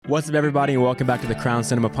What's up, everybody, and welcome back to the Crown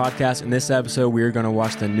Cinema Podcast. In this episode, we are going to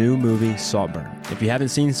watch the new movie, Saltburn. If you haven't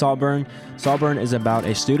seen Saltburn, Saltburn is about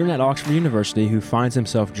a student at Oxford University who finds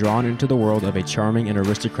himself drawn into the world of a charming and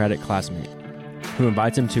aristocratic classmate who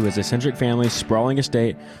invites him to his eccentric family's sprawling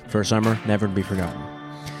estate for a summer never to be forgotten.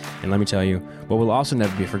 And let me tell you, what will also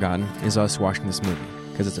never be forgotten is us watching this movie,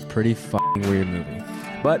 because it's a pretty fucking weird movie.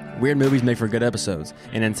 But weird movies make for good episodes,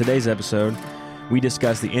 and in today's episode, we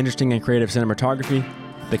discuss the interesting and creative cinematography,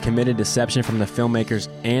 the committed deception from the filmmakers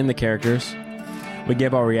and the characters. We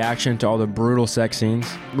give our reaction to all the brutal sex scenes.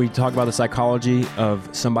 We talk about the psychology of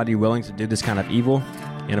somebody willing to do this kind of evil.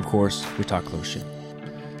 And of course, we talk close shit.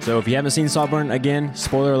 So if you haven't seen Saltburn, again,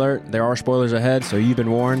 spoiler alert, there are spoilers ahead, so you've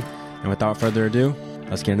been warned. And without further ado,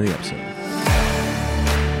 let's get into the episode.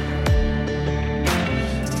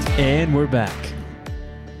 And we're back.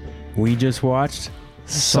 We just watched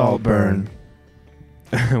Saltburn.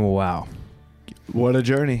 Wow. What a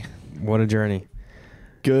journey. What a journey.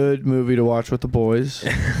 Good movie to watch with the boys.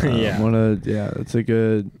 Yeah. It's a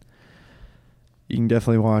good... You can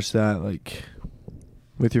definitely watch that, like,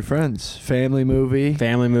 with your friends. Family movie.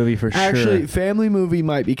 Family movie for sure. Actually, family movie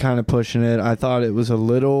might be kind of pushing it. I thought it was a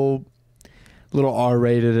little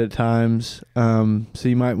R-rated at times. So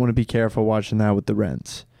you might want to be careful watching that with the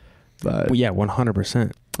rents. But well, yeah,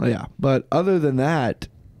 100%. Yeah. But other than that...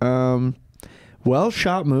 well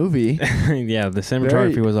shot movie. Yeah, the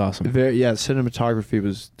cinematography was awesome. Cinematography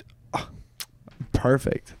was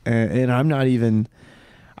perfect. And I'm not even,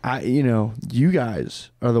 you guys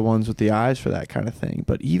are the ones with the eyes for that kind of thing.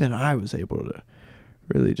 But even I was able to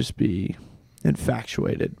really just be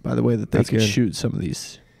infatuated by the way that they could shoot some of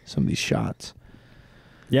these shots.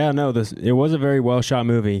 Yeah, no, it was a very well shot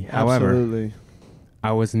movie. Absolutely. However,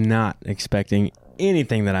 I was not expecting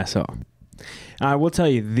anything that I saw. I will tell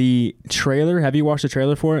you, the trailer, have you watched the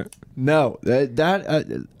trailer for it? No.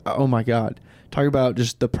 Oh my God. Talk about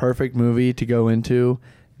just the perfect movie to go into,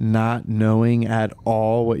 not knowing at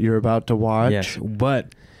all what you're about to watch. Yes,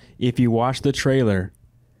 but if you watch the trailer,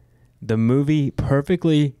 the movie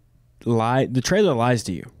perfectly the trailer lies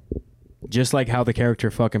to you. Just like how the character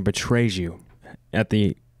fucking betrays you at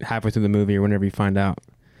the halfway through the movie or whenever you find out.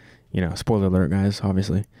 Spoiler alert, guys,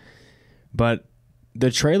 obviously. But the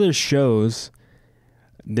trailer shows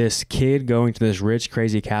this kid going to this rich,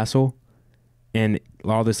 crazy castle, and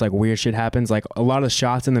all this like weird shit happens. Like a lot of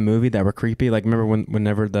shots in the movie that were creepy. Like remember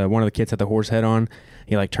whenever one of the kids had the horse head on,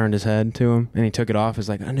 he like turned his head to him and he took it off. It's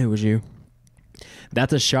like, I knew it was you.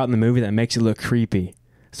 That's a shot in the movie that makes it look creepy.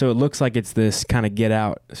 So it looks like it's this kind of Get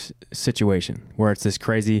Out situation where it's this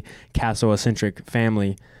crazy castle eccentric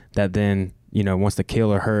family that then wants to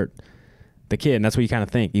kill or hurt the kid, and that's what you kind of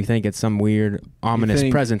think. You think it's some weird, ominous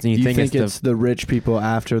presence, and you think it's the rich people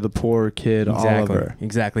after the poor kid, Oliver.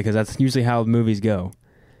 Exactly, because that's usually how movies go.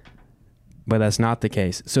 But that's not the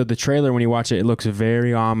case. So the trailer, when you watch it, it looks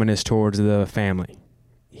very ominous towards the family.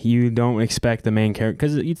 You don't expect the main character,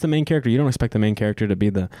 because it's the main character. You don't expect the main character to be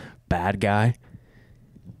the bad guy.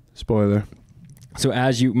 Spoiler. So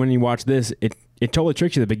when you watch this, it totally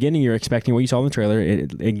tricks you. At the beginning, you're expecting what you saw in the trailer.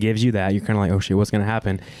 It gives you that. You're kind of like, oh shit, what's going to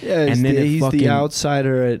happen? Yeah, and then he's the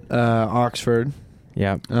outsider at Oxford.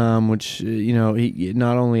 Yeah. Which, he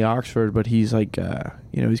not only Oxford, but he's like,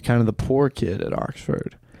 he's kind of the poor kid at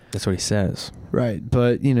Oxford. That's what he says. Right.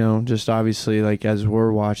 But, just obviously, like, as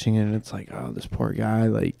we're watching it, it's like, oh, this poor guy,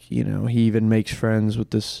 like, he even makes friends with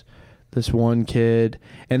this one kid.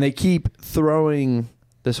 And they keep throwing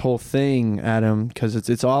this whole thing at him because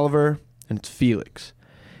it's Oliver and it's Felix.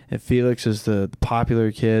 And Felix is the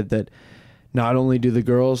popular kid that not only do the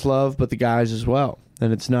girls love, but the guys as well.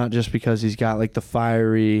 And it's not just because he's got like the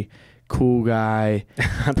fiery, cool guy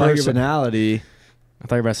personality. I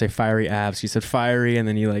thought you were about to say fiery abs. You said fiery, and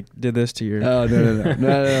then you like did this to your... Oh,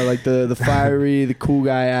 no. Like the fiery, the cool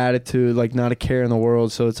guy attitude, like not a care in the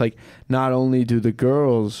world. So it's like not only do the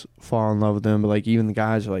girls fall in love with him, but like even the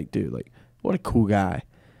guys are like, dude, like what a cool guy.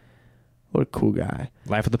 What a cool guy.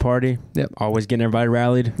 Life of the party. Yep. Always getting everybody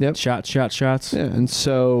rallied. Yep. Shots. Yeah, and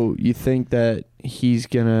so you think that he's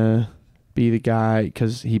going to be the guy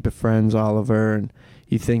because he befriends Oliver, and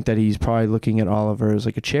you think that he's probably looking at Oliver as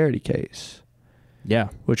like a charity case.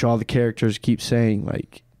 Yeah. Which all the characters keep saying,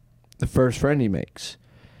 like the first friend he makes.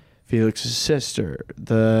 Felix's sister.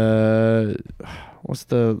 What's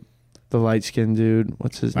the light-skinned dude?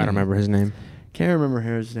 What's his name? I don't remember his name. Can't remember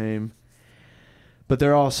his name. But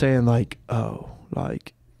they're all saying like, oh,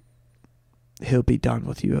 like he'll be done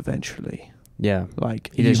with you eventually. Yeah.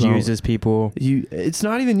 Like he just uses people. It's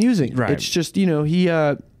not even using. Right. It's just,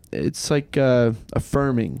 it's like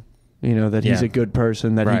affirming You know, that he's a good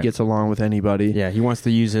person, that he gets along with anybody. Yeah, he wants to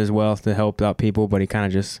use his wealth to help out people, but he kind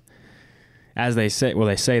of just, as they say,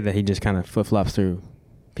 they say that he just kind of flip-flops through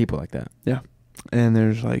people like that. Yeah. And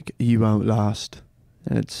there's like, you won't last.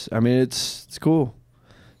 And it's cool.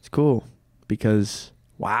 It's cool because,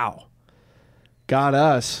 wow, got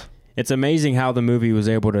us. It's amazing how the movie was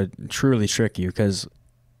able to truly trick you because,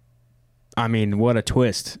 I mean, what a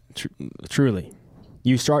twist, truly.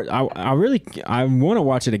 You start. I want to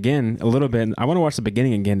watch it again a little bit. I want to watch the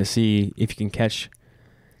beginning again to see if you can catch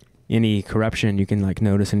any corruption. You can like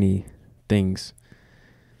notice any things.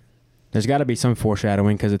 There's got to be some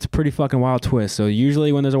foreshadowing because it's a pretty fucking wild twist. So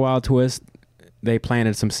usually when there's a wild twist, they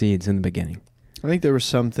planted some seeds in the beginning. I think there were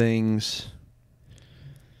some things.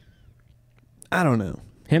 I don't know.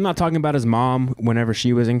 Him not talking about his mom whenever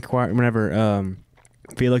she was whenever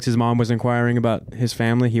Felix's mom was inquiring about his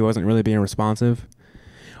family, he wasn't really being responsive.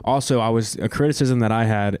 Also, a criticism that I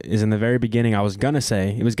had is in the very beginning, I was going to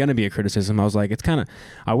say, it was going to be a criticism. I was like,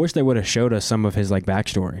 I wish they would have showed us some of his like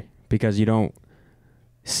backstory because you don't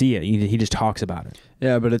see it. He just talks about it.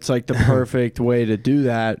 Yeah, but it's like the perfect way to do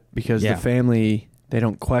that because the family, they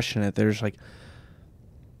don't question it. They're just like,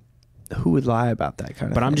 who would lie about that kind of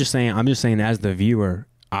thing? But I'm just saying as the viewer,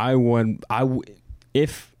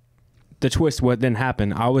 if the twist didn't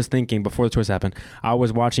happen, I was thinking before the twist happened, I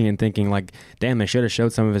was watching and thinking like, damn, they should have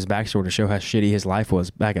showed some of his backstory to show how shitty his life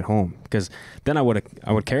was back at home. Because then I would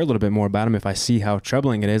care a little bit more about him if I see how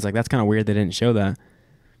troubling it is. Like, that's kind of weird they didn't show that.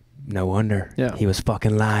 No wonder. Yeah. He was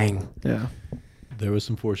fucking lying. Yeah. There was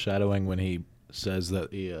some foreshadowing when he says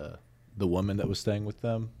that the woman that was staying with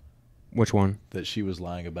them. Which one? That she was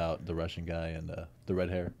lying about the Russian guy and the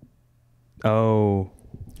red hair. Oh.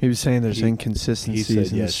 He was saying there's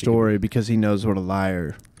inconsistencies in the story because he knows what a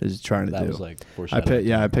liar is trying to do. That was like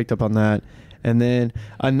foreshadowing. I picked up on that. And then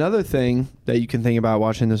another thing that you can think about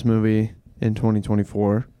watching this movie in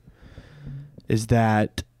 2024 is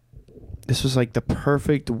that this was like the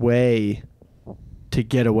perfect way to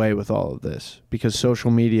get away with all of this because social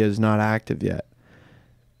media is not active yet.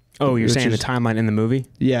 Oh, you're saying the timeline in the movie?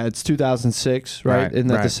 Yeah, it's 2006, right? Isn't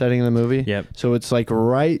that the setting of the movie? Yep. So it's like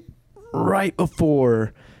right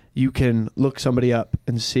before you can look somebody up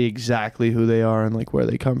and see exactly who they are and like where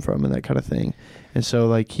they come from and that kind of thing. And so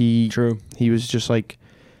like he was just like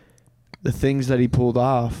the things that he pulled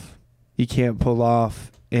off, he can't pull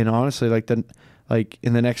off. And honestly, like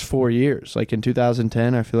in the next 4 years, like in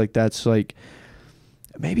 2010, I feel like that's like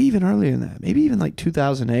maybe even earlier than that, maybe even like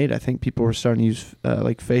 2008. I think people were starting to use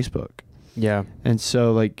like Facebook. Yeah. And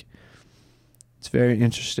so like it's very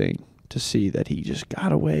interesting to see that he just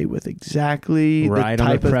got away with exactly right the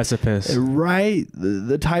type on the precipice. Right,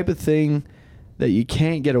 the type of thing that you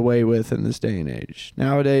can't get away with in this day and age.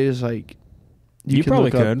 Nowadays, like you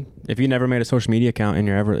probably could if you never made a social media account in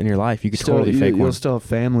your life. You could totally fake one. You'll still have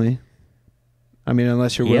family. I mean,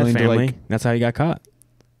 unless you're willing to like. That's how he got caught.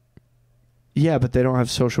 Yeah, but they don't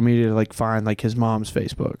have social media to like find like his mom's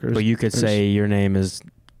Facebook. But you could say your name is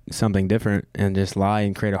something different and just lie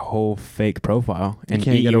and create a whole fake profile and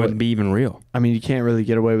it wouldn't be even real. I mean, you can't really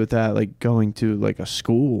get away with that like going to like a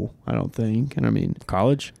school, I don't think. And I mean,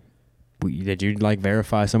 college? Did you like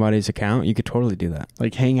verify somebody's account? You could totally do that.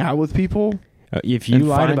 Like hang out with people? If you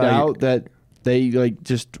lied find about out that they like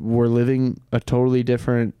just were living a totally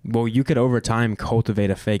different. Well, you could over time cultivate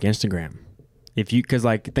a fake Instagram. Because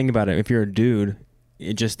like think about it, if you're a dude,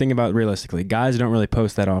 just think about it realistically. Guys don't really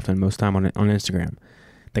post that often most time on Instagram.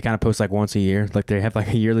 They kind of post like once a year. Like they have like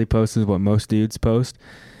a yearly post is what most dudes post.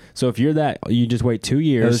 So if you're that, you just wait 2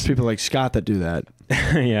 years. There's people like Scott that do that.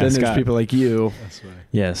 Yeah, then there's people like you. That's right.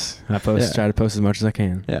 Yes, I try to post as much as I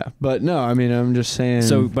can. Yeah, but no, I mean, I'm just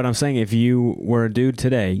saying. But I'm saying if you were a dude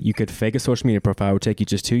today, you could fake a social media profile. It would take you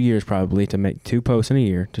just 2 years probably to make 2 posts in a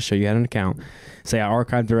year to show you had an account. Say I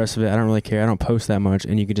archived the rest of it. I don't really care. I don't post that much,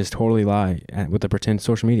 and you could just totally lie with the pretend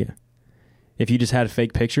social media. If you just had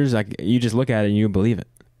fake pictures, like you just look at it and you believe it.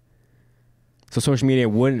 So social media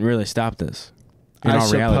wouldn't really stop this. In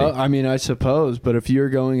all reality. I mean, I suppose, but if you're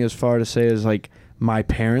going as far to say as like my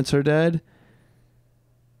parents are dead,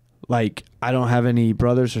 like I don't have any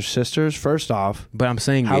brothers or sisters. First off, but I'm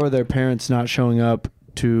saying, how are their parents not showing up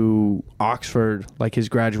to Oxford, like his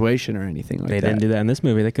graduation or anything like that? They didn't do that in this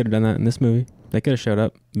movie. They could have done that in this movie. They could have showed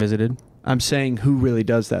up, visited. I'm saying, who really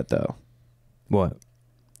does that though? What?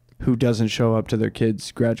 Who doesn't show up to their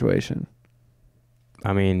kid's graduation?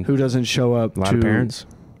 I mean, who doesn't show up? A lot of parents.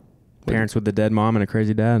 Parents with the dead mom and a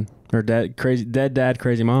crazy dad, or dead dad,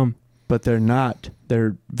 crazy mom. But they're not.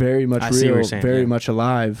 They're very much real, very much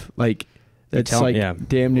alive. Like it's like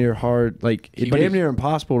damn near hard, like damn near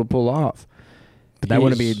impossible to pull off. But that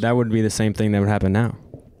wouldn't be the same thing that would happen now.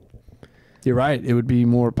 You're right. It would be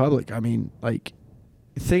more public. I mean, like,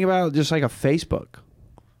 think about just like a Facebook.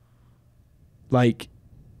 Like,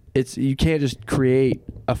 you can't just create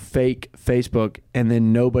a fake Facebook and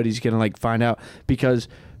then nobody's gonna like find out, because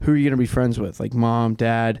who are you gonna be friends with? Like mom,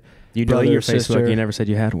 dad, You brother, delete your sister. Facebook. You never said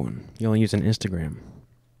you had one. You only use an Instagram.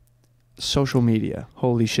 Social media.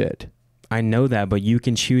 Holy shit. I know that, but you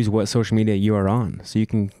can choose what social media you are on, so you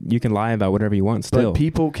can lie about whatever you want. Still, But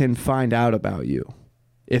people can find out about you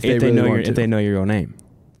if they know want to. if they know your real name.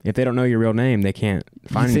 If they don't know your real name, they can't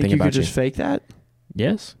find you think anything you about could just fake that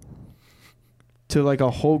Yes. to like a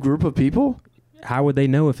whole group of people? How would they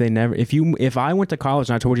know if they never? If I went to college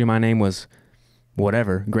and I told you my name was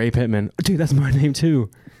whatever, Gray Pittman, dude, that's my name too.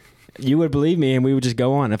 You would believe me, and we would just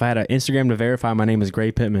go on. If I had an Instagram to verify my name is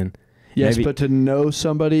Gray Pittman. Yes, maybe, but to know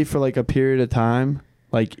somebody for like a period of time,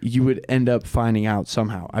 like you would end up finding out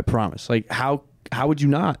somehow. I promise. Like how would you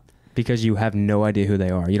not? because you have no idea who they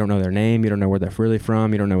are. You don't know their name. You don't know where they're really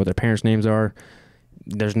from. You don't know what their parents' names are.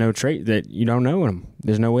 There's no trait that you don't know them.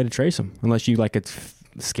 There's no way to trace them unless you like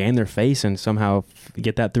scan their face and somehow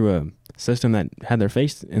get that through a system that had their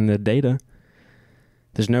face in the data.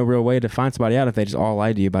 There's no real way to find somebody out if they just all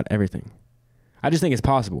lied to you about everything. I just think it's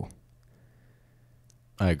possible.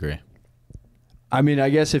 I agree. I mean, I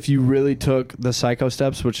guess if you really took the psycho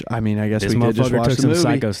steps, which I mean, I guess This we did just motherfucker watch took the some movie.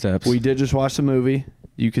 psycho steps. We did just watch the movie.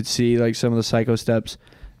 You could see like some of the psycho steps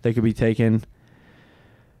that could be taken.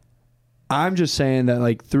 I'm just saying that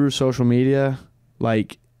like through social media,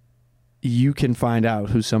 like you can find out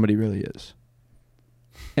who somebody really is.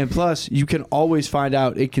 And plus, you can always find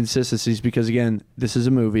out inconsistencies because again, this is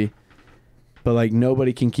a movie, but like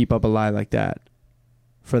nobody can keep up a lie like that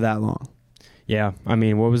for that long. Yeah, I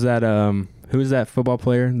mean, what was that? Who was that football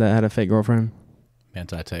player that had a fake girlfriend?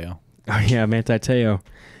 Manti Te'o. Oh yeah, Manti Te'o.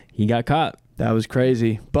 He got caught. That was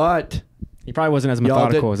crazy. But He probably wasn't as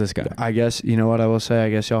methodical as this guy. I guess, you know what I will say? I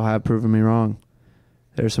guess y'all have proven me wrong.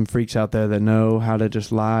 There's some freaks out there that know how to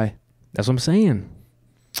just lie. That's what I'm saying.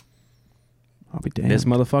 I'll be damned. This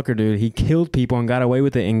motherfucker, dude, he killed people and got away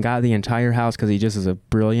with it and got the entire house because he just is a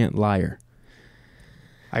brilliant liar.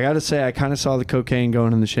 I got to say, I kind of saw the cocaine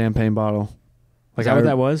going in the champagne bottle. Is that what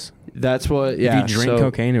that was? That's what, yeah. If you drink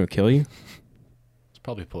cocaine, it would kill you? It's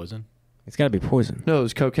probably poison. It's got to be poison. No, it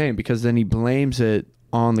was cocaine because then he blames it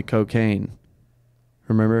on the cocaine.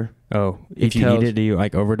 Remember? Oh, if you eat it, do you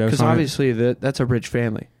like overdose Because on it? obviously that's a rich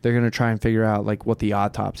family. They're going to try and figure out like what the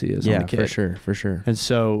autopsy is on the kid. Yeah, for sure. And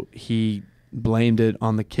so he blamed it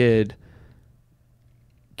on the kid.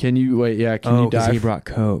 Can you wait? Yeah, can you because dive? he brought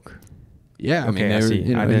coke. Yeah, I mean, I see.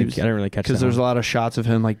 you know, I didn't really catch that. Because there's a lot of shots of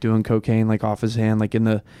him like doing cocaine like off his hand, like in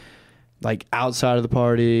the like outside of the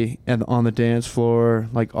party and on the dance floor,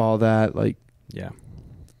 like all that, like. Yeah.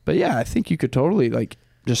 But yeah, I think you could totally like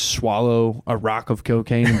just swallow a rock of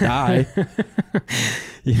cocaine and die.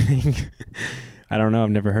 You think? I don't know. I've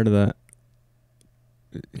never heard of that.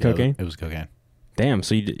 Cocaine? It was cocaine. Damn.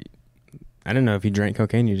 So I didn't know if you drank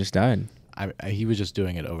cocaine, you just died. He was just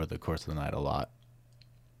doing it over the course of the night a lot.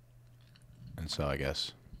 And so I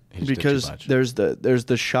guess he just Because did too much. there's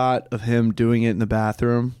the shot of him doing it in the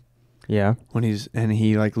bathroom Yeah. when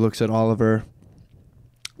he like looks at Oliver.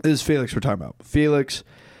 This is Felix we're talking about. Felix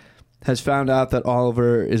has found out that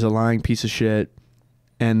Oliver is a lying piece of shit,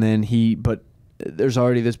 and then but there's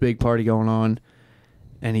already this big party going on,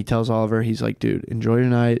 and he tells Oliver, he's like, dude, enjoy your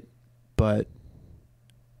night, but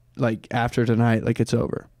like after tonight, like it's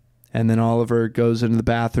over. And then Oliver goes into the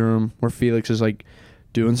bathroom where Felix is like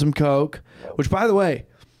doing some coke, which by the way,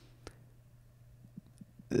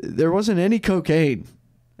 there wasn't any cocaine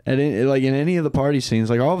at like in any of the party scenes.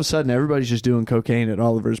 Like all of a sudden everybody's just doing cocaine at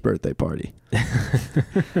Oliver's birthday party.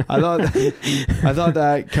 I thought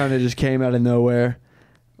that kind of just came out of nowhere,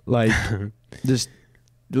 like just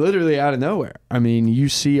literally out of nowhere. I mean, you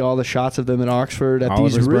see all the shots of them at Oxford at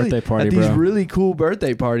Oliver's these birthday party, these bro. really cool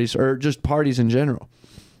birthday parties or just parties in general.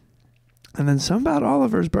 And then something about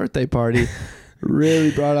Oliver's birthday party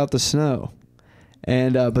really brought out the snow.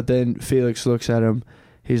 And but then Felix looks at him.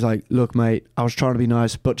 He's like, look, mate, I was trying to be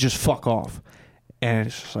nice, but just fuck off. And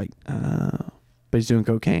it's just like, but he's doing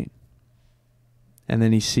cocaine. And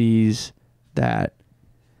then he sees that.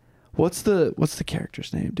 What's the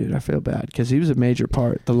character's name, dude? I feel bad because he was a major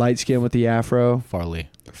part. The light skin with the afro.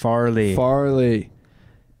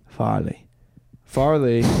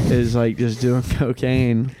 Farley is like just doing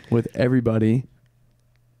cocaine with everybody.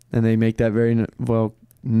 And they make that very well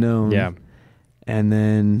known. Yeah. And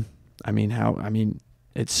then,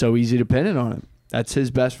 it's so easy to pin it on him. That's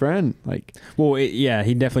his best friend. Like, Well, he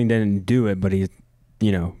definitely didn't do it, but he,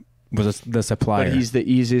 was the supplier. But he's the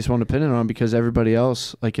easiest one to pin it on because everybody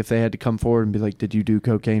else, like if they had to come forward and be like, "Did you do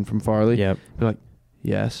cocaine from Farley?" Yep. Be like,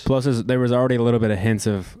 "Yes." Plus, there was already a little bit of hints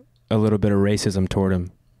of a little bit of racism toward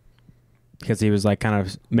him because he was like kind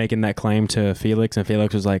of making that claim to Felix, and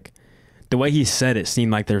Felix was like, the way he said it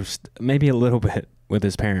seemed like there's maybe a little bit with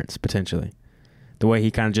his parents potentially. The way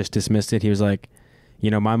he kind of just dismissed it, he was like,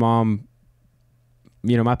 my mom,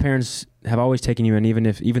 my parents have always taken you in,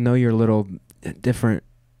 even though you're a little different.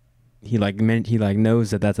 He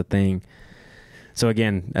knows that that's a thing. So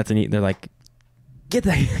again, they're like, get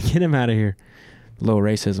him out of here. A little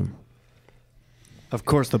racism. Of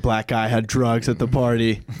course, the black guy had drugs at the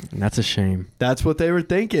party. And that's a shame. That's what they were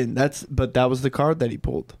thinking. But that was the card that he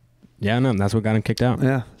pulled. Yeah, no, that's what got him kicked out.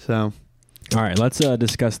 Yeah. So, all right, let's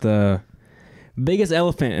discuss the biggest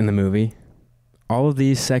elephant in the movie. All of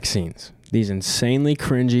these sex scenes, these insanely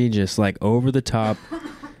cringy, just like over the top.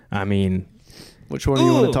 I mean, which one do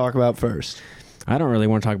you want to talk about first? I don't really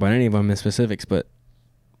want to talk about any of them in specifics, but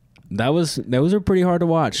those are pretty hard to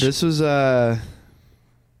watch. This was this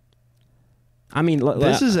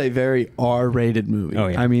is a very R-rated movie. Oh,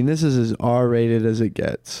 yeah. I mean, this is as R-rated as it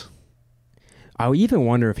gets. I even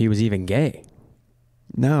wonder if he was even gay.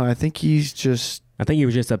 No, I think he was just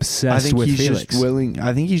obsessed with Felix.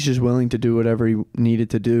 I think he's just willing to do whatever he needed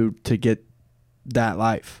to do to get that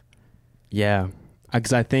life. Yeah,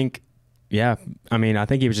 because I think he was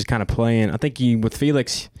just kind of playing. I think with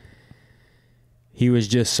Felix, he was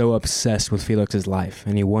just so obsessed with Felix's life,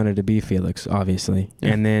 and he wanted to be Felix, obviously.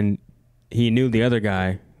 Yeah. And then he knew the other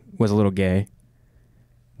guy was a little gay.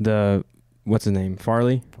 What's his name?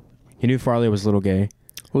 Farley? He knew Farley was a little gay.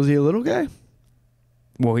 Was he a little gay?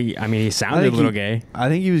 Well, he sounded a little gay. I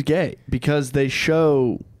think he was gay because they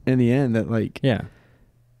show in the end that like... Yeah.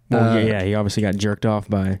 Well, he obviously got jerked off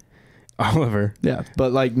by Oliver. Yeah,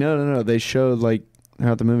 but like, no. They showed like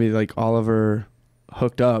throughout the movie, like Oliver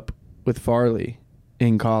hooked up with Farley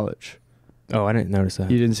in college. Oh, I didn't notice that.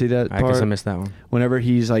 You didn't see that part? I guess I missed that one. Whenever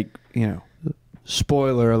he's like,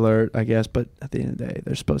 spoiler alert, I guess, but at the end of the day,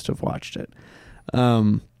 they're supposed to have watched it.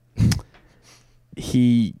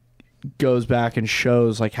 He goes back and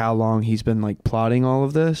shows like how long he's been like plotting all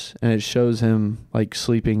of this, and it shows him like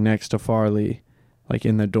sleeping next to Farley, like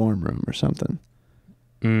in the dorm room or something.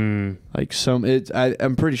 Like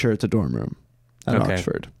I'm pretty sure it's a dorm room at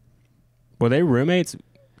Oxford. Were they roommates?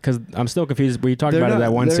 Because I'm still confused. We talked about it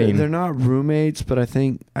that one scene. They're not roommates, but I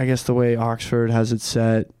guess the way Oxford has it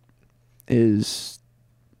set is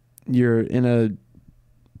you're in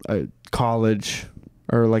a college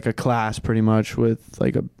or like a class pretty much with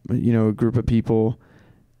like a group of people,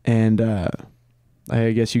 and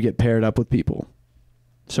I guess you get paired up with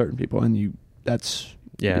certain people, and it's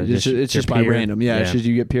just by random. Yeah, it's just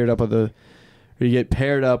you get paired up with a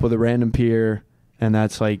random peer, and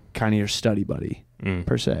that's like kind of your study buddy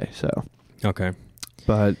per se. So okay,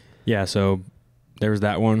 but yeah, so there was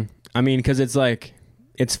that one. I mean, because it's like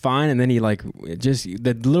it's fine, and then he like just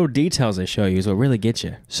the little details they show you is what really gets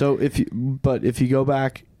you. So if you go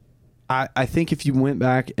back, I think if you went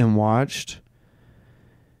back and watched,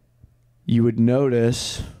 you would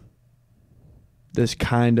notice this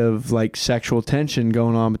kind of like sexual tension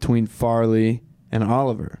going on between Farley and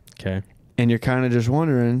Oliver. Okay. And you're kind of just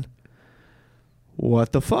wondering,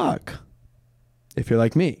 what the fuck? If you're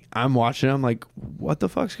like me, I'm watching, I'm like, what the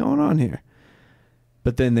fuck's going on here?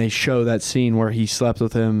 But then they show that scene where he slept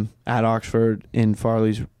with him at Oxford in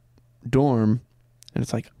Farley's dorm, and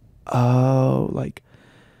it's like, oh, like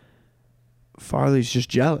Farley's just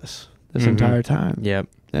jealous this entire time. Yep.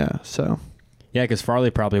 Yeah, so. Yeah, because Farley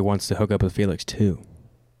probably wants to hook up with Felix too.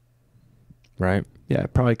 Right? Yeah,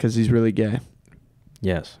 probably because he's really gay.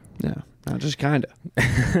 Yes. Yeah, not just kind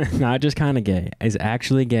of. Not just kind of gay. He's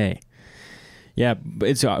actually gay. Yeah, but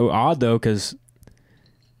it's odd though, because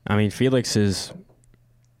I mean, Felix has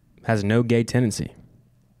no gay tendency.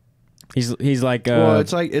 He's like well,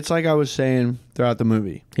 it's like I was saying throughout the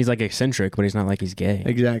movie. He's like eccentric, but he's not like he's gay.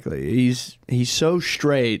 Exactly. He's so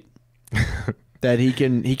straight that he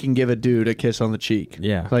can give a dude a kiss on the cheek.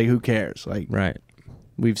 Yeah. Like who cares? Like right.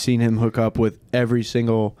 We've seen him hook up with every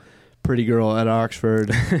single pretty girl at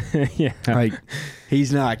Oxford. Yeah. Like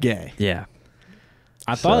he's not gay. Yeah.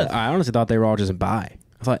 I honestly thought they were all just bi.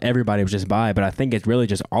 I thought everybody was just bi, but I think it's really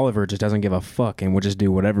just Oliver just doesn't give a fuck and will just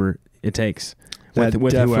do whatever it takes with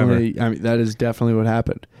whoever. I mean, that is definitely what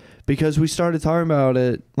happened. Because we started talking about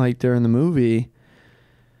it like during the movie,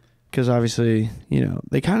 because obviously,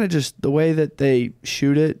 they kind of just, the way that they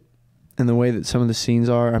shoot it and the way that some of the scenes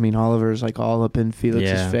are, I mean, Oliver's like all up in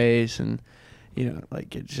Felix's face, and,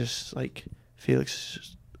 like it's just like Felix is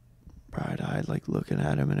just bright-eyed, like looking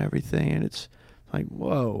at him and everything, and it's Like,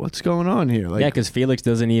 whoa, what's going on here? Like, yeah, because Felix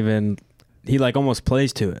doesn't even, he like almost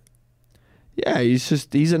plays to it. yeah,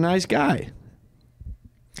 he's a nice guy.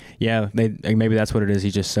 Yeah, maybe that's what it is.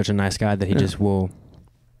 He's just such a nice guy that he just will,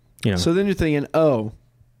 you know. So then you're thinking, oh,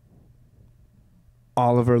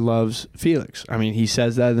 Oliver loves Felix. I mean, he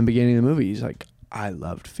says that in the beginning of the movie. He's like, I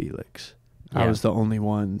loved Felix. I was the only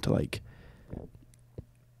one to like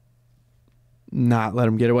not let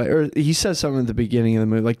him get away. Or he says something at the beginning of the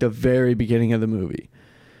movie, like the very beginning of the movie.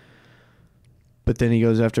 But then he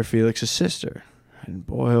goes after Felix's sister. And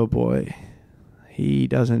boy, oh boy, he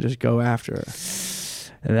doesn't just go after her.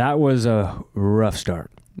 That was a rough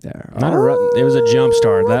start. Yeah. Not a rough, it was a jump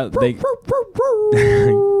start.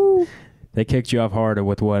 They kicked you off harder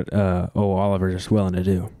with what Oliver's just willing to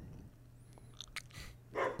do.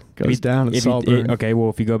 Goes down at Saltburn. Okay,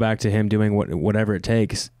 well, if you go back to him doing whatever it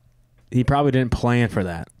takes, he probably didn't plan for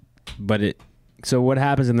that. But so what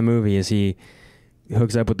happens in the movie is he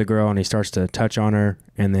hooks up with the girl and he starts to touch on her,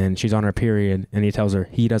 and then she's on her period, and he tells her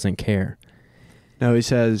he doesn't care. No, he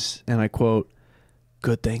says, and I quote,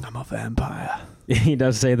 "Good thing I'm a vampire." He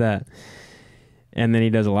does say that. And then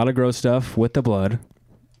he does a lot of gross stuff with the blood.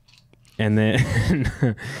 And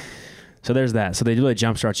then, so there's that. So they really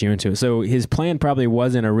jumpstart you into it. So his plan probably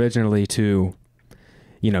wasn't originally to,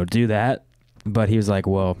 do that. But he was like,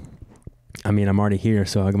 well, I mean, I'm already here,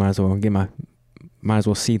 so I might as well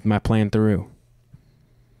see my plan through.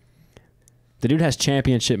 The dude has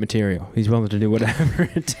championship material. He's willing to do whatever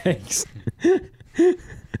it takes.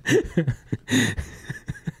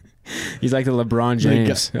 He's like the LeBron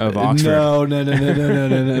James of Oxford.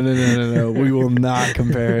 No. We will not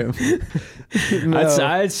compare him. No.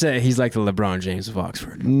 I'd say he's like the LeBron James of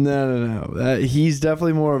Oxford. No. He's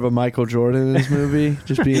definitely more of a Michael Jordan in this movie,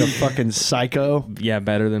 just being a fucking psycho. Yeah,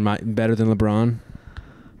 better than LeBron.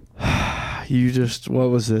 What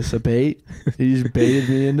was this? A bait? You just baited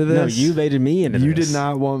me into this? No, you baited me into this. You did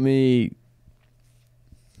not want me.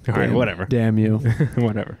 All right, whatever. Damn you.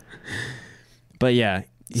 Whatever. But yeah.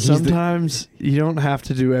 Sometimes you don't have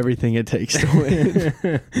to do everything it takes to win.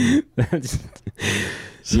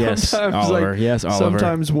 Yes, Oliver. Yes, Oliver.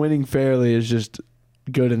 Sometimes winning fairly is just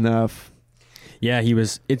good enough. Yeah,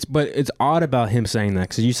 but it's odd about him saying that,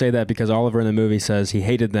 because you say that because Oliver in the movie says he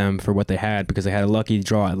hated them for what they had because they had a lucky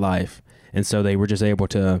draw at life, and so they were just able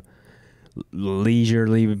to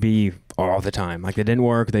leisurely be all the time. Like, they didn't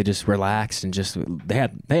work, they just relaxed and just they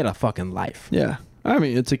had a fucking life. Yeah, I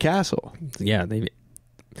mean, it's a castle. Yeah, the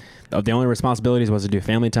only responsibilities was to do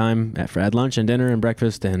family time at lunch and dinner and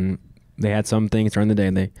breakfast, and they had some things during the day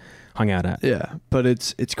and they hung out at. Yeah, but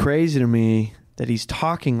it's crazy to me that he's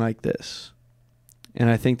talking like this. And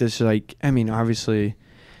I think this is like, I mean, obviously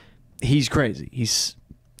he's crazy. He's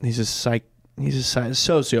a sociopath.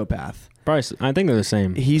 Probably, I think they're the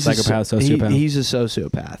same. He's psychopath, sociopath. He's a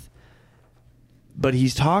sociopath. But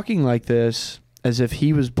he's talking like this as if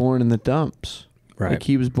he was born in the dumps. Right. Like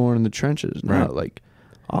he was born in the trenches. No, right. Like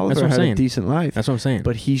Oliver had a decent life. That's what I'm saying.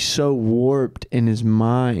 But he's so warped in his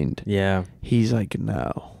mind. Yeah. He's like,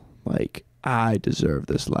 no, like, I deserve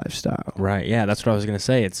this lifestyle. Right. Yeah, that's what I was going to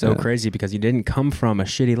say. It's so crazy because he didn't come from a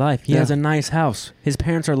shitty life. He has a nice house. His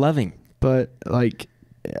parents are loving. But, like,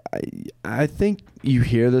 I think you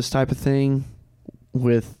hear this type of thing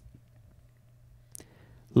with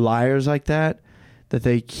liars like that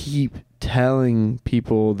they keep telling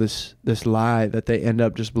people this lie that they end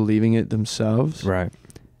up just believing it themselves. Right.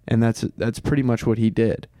 And that's pretty much what he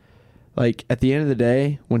did. Like, at the end of the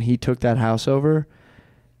day, when he took that house over,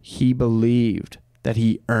 he believed that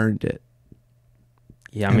he earned it.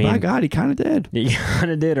 Yeah, I mean, by God, he kind of did. He kind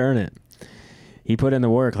of did earn it. He put in the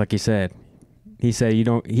work, like he said. He said, he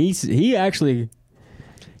talked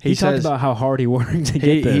about how hard he worked to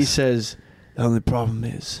get this. He says, the only problem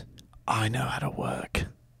is I know how to work.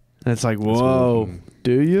 And it's like, whoa,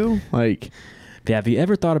 do you? Like, yeah, have you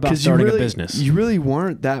ever thought about starting a business? You really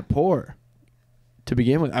weren't that poor to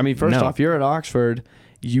begin with. I mean, first off, you're at Oxford.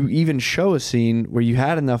 You even show a scene where you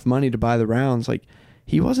had enough money to buy the rounds. Like,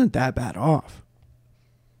 he wasn't that bad off.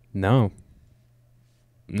 No.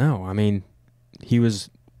 I mean, he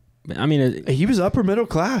was upper middle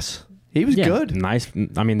class. He was good. Nice.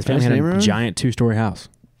 I mean, the family had a giant 2-story house.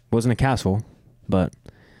 Wasn't a castle, but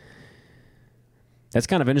that's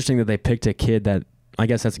kind of interesting that they picked a kid that, I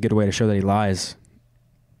guess that's a good way to show that he lies.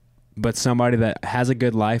 But somebody that has a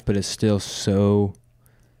good life but is still so,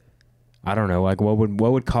 I don't know, like what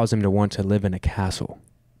would cause him to want to live in a castle?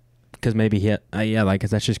 Because maybe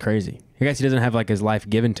that's just crazy. I guess he doesn't have like his life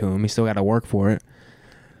given to him. He still got to work for it.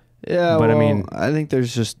 Yeah, but I mean, I think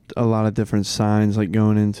there's just a lot of different signs like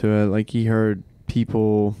going into it. Like, he heard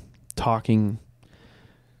people talking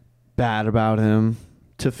bad about him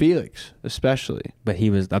to Felix, especially. But he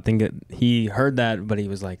was, I think that he heard that, but he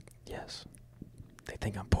was like, yes, they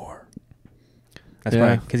think I'm poor. That's Yeah.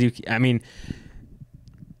 right. Because I mean,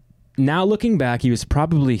 now looking back, he was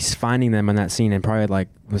probably finding them in that scene and probably like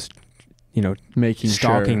was, you know,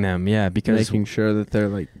 stalking them. Yeah, because making sure that they're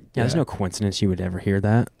like. Yeah, there's no coincidence you would ever hear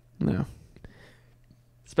that. No.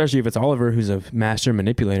 Especially if it's Oliver, who's a master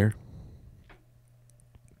manipulator.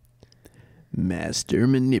 Master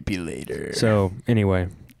manipulator. So anyway,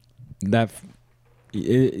 going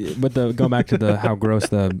back to the how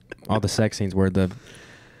gross all the sex scenes were.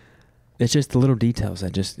 It's just the little details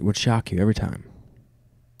that just would shock you every time.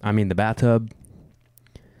 I mean, the bathtub.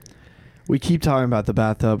 We keep talking about the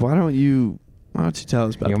bathtub. Why don't you tell us about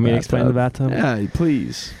the bathtub? You want me to explain the bathtub? Yeah,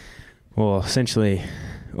 please. Well, essentially,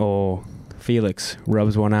 Felix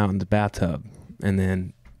rubs one out in the bathtub, and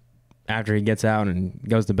then after he gets out and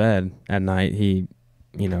goes to bed at night, he,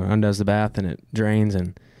 undoes the bath and it drains,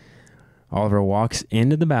 and Oliver walks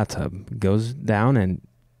into the bathtub, goes down, and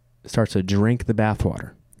starts to drink the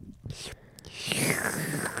bathwater.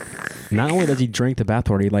 Not only does he drink the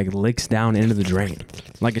bathwater, he like licks down into the drain.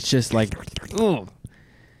 Like it's just like, ugh.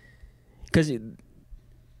 Because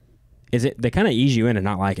they kind of ease you into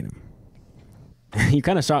not liking him. You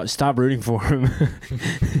kind of stop rooting for him.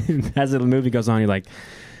 As the movie goes on, you're like,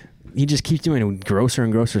 he just keeps doing grosser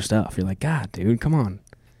and grosser stuff. You're like, God, dude, come on.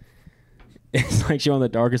 It's like showing the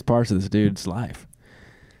darkest parts of this dude's life.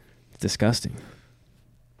 It's disgusting.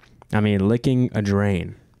 I mean, licking a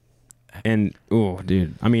drain. And,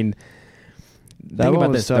 dude. I mean, think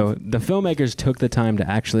about this, though. The filmmakers took the time to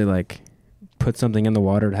actually, like, put something in the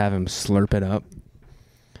water to have him slurp it up.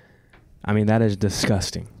 I mean, that is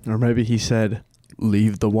disgusting. Or maybe he said,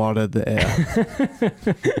 leave the water there.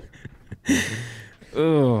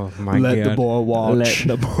 Oh, my God. Let the boy watch.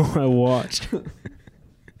 Let the boy watch.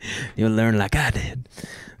 You'll learn like I did.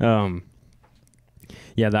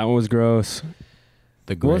 Yeah, that one was gross.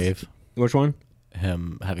 The grave. Which one?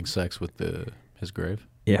 Him having sex with his grave.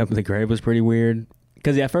 Yeah, the grave was pretty weird.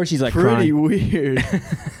 Because at first he's like pretty crying. Weird.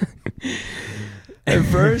 At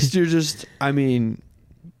first you're just, I mean,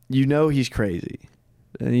 he's crazy.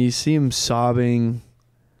 And you see him sobbing.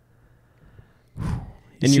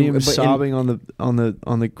 You see him sobbing on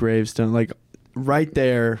the gravestone, like right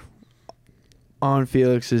there on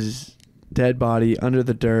Felix's dead body under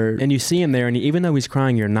the dirt. And you see him there, and even though he's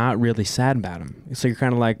crying, you're not really sad about him. So you're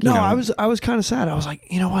kind of like, I was kind of sad. I was like,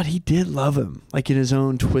 you know what? He did love him, like in his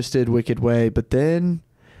own twisted, wicked way. But then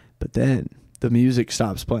the music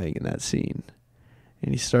stops playing in that scene,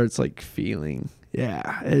 and he starts like feeling.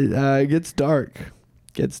 Yeah, it gets dark.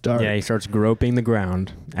 Yeah, he starts groping the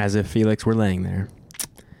ground as if Felix were laying there.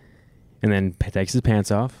 And then takes his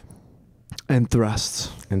pants off. And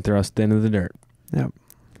thrusts into the dirt. Yep.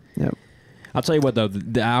 I'll tell you what, though.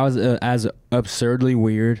 As absurdly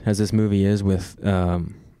weird as this movie is with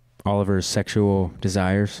Oliver's sexual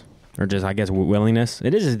desires, or just, I guess, willingness.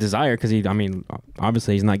 It is his desire because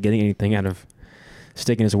obviously he's not getting anything out of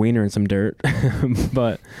sticking his wiener in some dirt.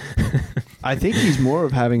 But I think he's more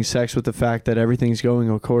of having sex with the fact that everything's going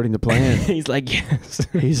according to plan. He's like, yes.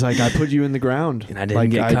 He's like, I put you in the ground. And I didn't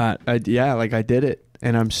get caught. I did it.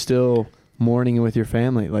 And I'm still mourning with your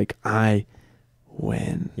family. Like, I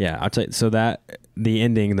win. Yeah, I'll tell you. So the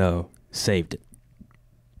ending, though, saved it.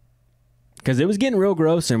 Because it was getting real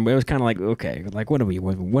gross, and it was kind of like, okay, like, what are we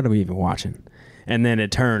even watching? And then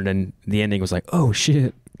it turned, and the ending was like, oh,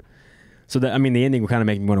 shit. So, the ending would kind of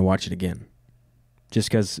make me want to watch it again. Just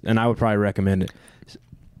because, and I would probably recommend it.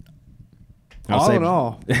 All in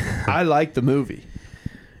all, I like the movie.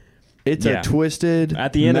 It's a twisted,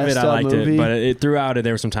 at the end of it, I liked movie. it, but throughout it,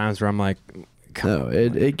 there were some times where I'm like, no,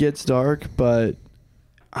 it gets dark, but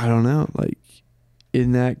I don't know, like,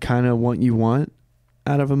 isn't that kind of what you want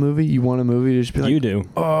out of a movie? You want a movie to just be like, you do.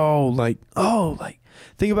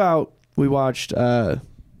 Think about, we watched the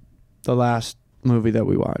last movie that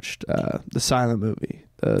we watched, the silent movie,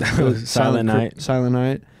 Silent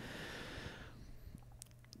Night.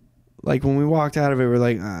 Like, when we walked out of it, we're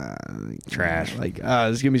like, trash. Like,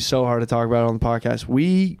 this is gonna be so hard to talk about on the podcast.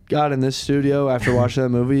 We got in this studio after watching that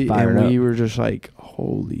movie, and we were just like,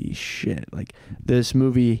 holy shit! Like, this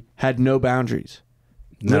movie had no boundaries,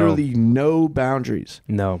 literally no boundaries.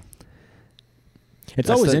 No. It's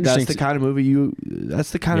always interesting. That's the kind of movie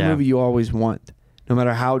That's the kind of movie you always want. No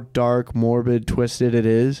matter how dark, morbid, twisted it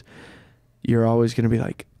is, you're always going to be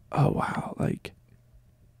like, oh, wow, like,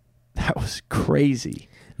 that was crazy.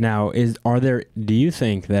 Now, do you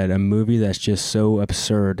think that a movie that's just so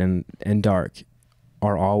absurd and dark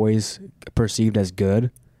are always perceived as good?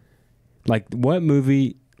 Like, what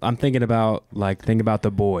movie, I'm thinking about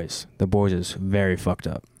The Boys. The Boys is very fucked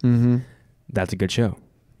up. Mm-hmm. That's a good show.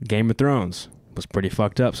 Game of Thrones was pretty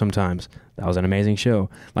fucked up sometimes. That was an amazing show.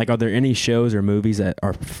 Like, are there any shows or movies that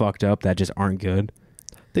are fucked up that just aren't good?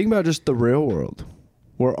 Think about just the real world.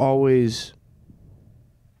 We're always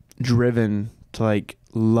driven to like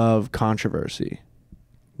love controversy,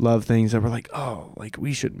 love things that we're like, oh, like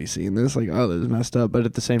we shouldn't be seeing this, like, oh, this is messed up. But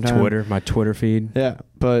at the same time, My Twitter feed. Yeah,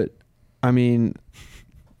 but I mean,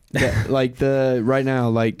 like right now,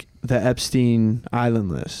 like the Epstein Island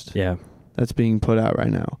list. Yeah, that's being put out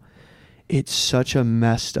right now. It's such a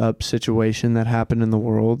messed up situation that happened in the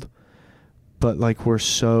world, but like we're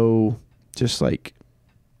so just like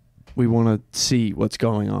we want to see what's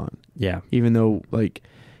going on. Yeah. Even though like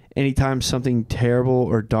anytime something terrible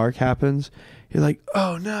or dark happens, you're like,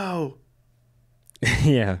 oh no.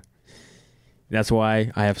 Yeah. That's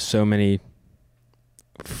why I have so many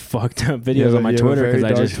fucked up videos on my Twitter, because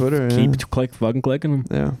I just keep fucking clicking them.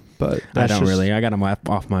 Yeah, but I don't really. I got them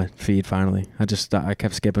off my feed finally. I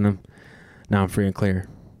kept skipping them. Now I'm free and clear.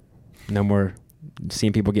 No more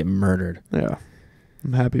seeing people get murdered. Yeah,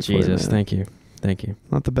 I'm happy for you. Jesus, thank you.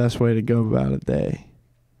 Not the best way to go about a day.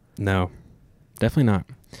 No, definitely not.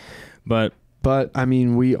 But I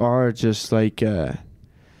mean, we are just like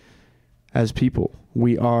as people,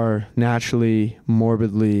 we are naturally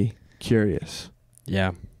morbidly curious.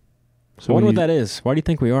 Yeah. So I wonder what that is. Why do you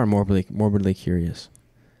think we are morbidly curious?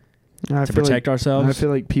 To protect ourselves? I feel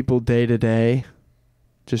like people day to day,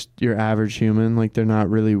 just your average human, like they're not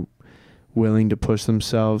really willing to push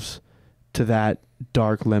themselves to that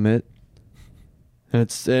dark limit. And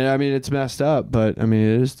it's messed up, but I mean,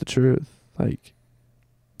 it is the truth. Like,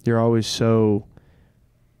 you're always so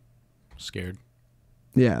scared.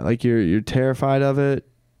 Yeah, like you're terrified of it,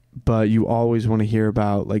 but you always want to hear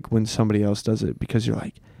about like when somebody else does it, because you're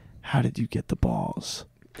like, how did you get the balls?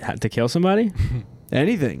 To kill somebody?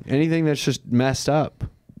 Anything that's just messed up.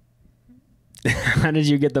 How did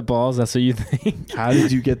you get the balls? That's what you think? How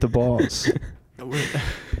did you get the balls?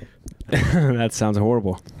 That sounds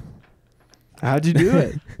horrible. How'd you do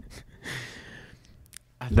it?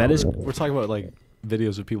 We're talking about like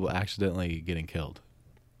videos of people accidentally getting killed.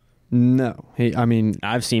 No, I mean,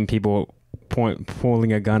 I've seen people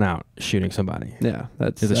pulling a gun out, shooting somebody. Yeah,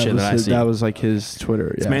 that's the shit that I see. That was like his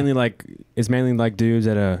Twitter. It's mainly like dudes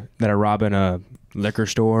that are robbing a liquor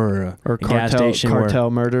store or a gas station.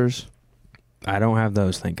 Cartel murders. I don't have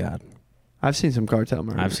those, thank God. I've seen some cartel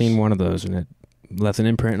murders. I've seen one of those, and it left an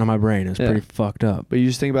imprint on my brain. It's pretty fucked up. But you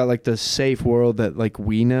just think about like the safe world that like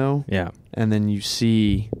we know. Yeah. And then you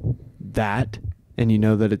see that, and you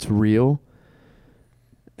know that it's real,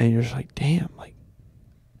 and you're just like, damn, like,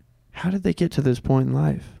 how did they get to this point in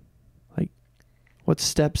life? Like, what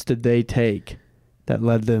steps did they take that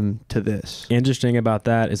led them to this? Interesting about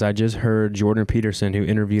that is I just heard Jordan Peterson, who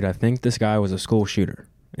interviewed, I think this guy was a school shooter,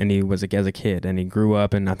 and he was as a kid, and he grew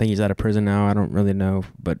up, and I think he's out of prison now. I don't really know,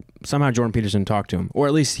 but somehow Jordan Peterson talked to him, or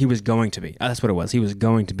at least he was going to be. That's what it was. He was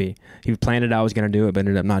going to be. He planned it out, was going to do it, but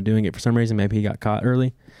ended up not doing it for some reason. Maybe he got caught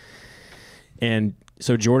early. And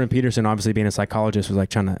so Jordan Peterson, obviously being a psychologist, was like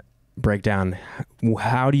trying to break down,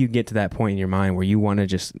 how do you get to that point in your mind where you want to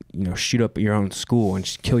just, shoot up your own school and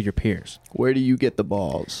just kill your peers? Where do you get the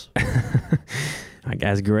balls?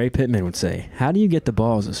 As Gray Pittman would say, how do you get the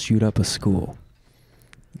balls to shoot up a school?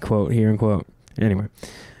 Quote here and quote. Anyway,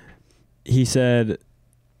 he said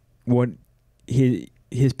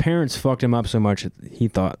his parents fucked him up so much, he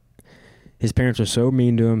thought his parents were so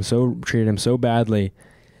mean to him, so treated him so badly,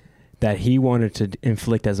 that he wanted to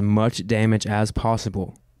inflict as much damage as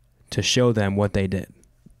possible to show them what they did.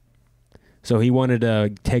 So he wanted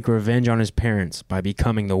to take revenge on his parents by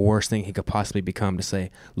becoming the worst thing he could possibly become, to say,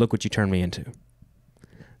 look what you turned me into.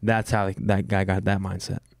 That's how that guy got that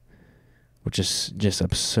mindset, which is just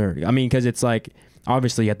absurd. I mean, because it's like,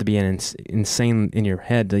 obviously you have to be insane in your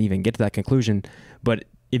head to even get to that conclusion, but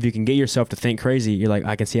if you can get yourself to think crazy, you're like,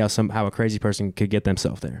 I can see how a crazy person could get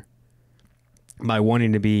themselves there by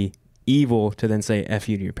wanting to be evil to then say F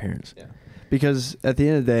you to your parents. Yeah. Because at the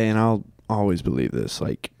end of the day, and I'll always believe this,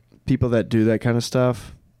 like, people that do that kind of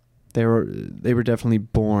stuff, they were definitely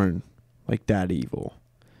born like that evil.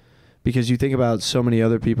 Because you think about so many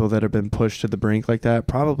other people that have been pushed to the brink like that,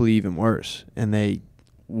 probably even worse, and they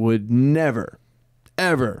would never,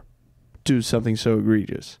 ever do something so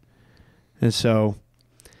egregious. And so,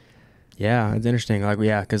 yeah, it's interesting. Like,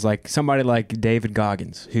 yeah, because like somebody like David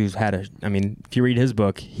Goggins, who's had if you read his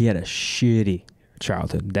book, he had a shitty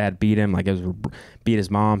childhood. Dad beat him, beat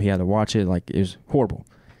his mom. He had to watch it. Like, it was horrible.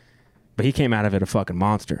 But he came out of it a fucking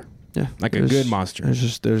monster. Yeah, like a good monster.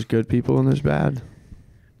 There's good people and there's bad.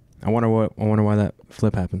 I wonder why that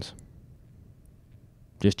flip happens.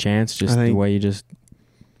 Just chance, just the way you just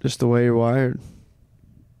the way you're wired.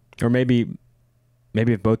 Or maybe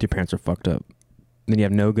if both your parents are fucked up, then you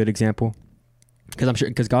have no good example.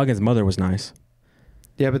 Because Goggins' mother was nice.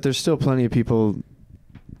 Yeah, but there's still plenty of people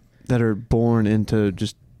that are born into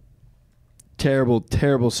just terrible,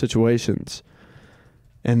 terrible situations,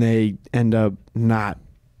 and they end up not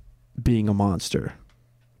being a monster.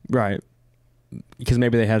 Right. Because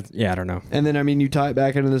maybe they had, I don't know. And then, I mean, you tie it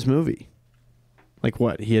back into this movie. Like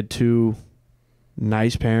what? He had 2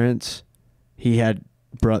 nice parents. He had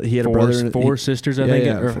a brother. Four sisters, I think.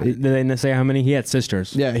 Or did they say how many? He had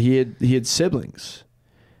sisters. Yeah, he had siblings.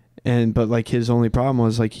 But like his only problem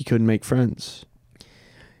was like he couldn't make friends.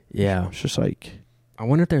 Yeah. It's just like, I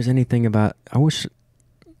wonder if there's anything about, I wish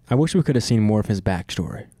we could have seen more of his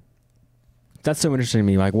backstory. That's so interesting to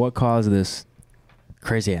me. Like, what caused this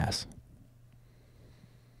crazy ass?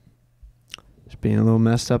 just being a little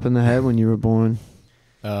messed up in the head when you were born.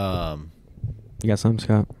 You got something,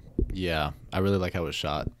 Scott? Yeah, I really like how it was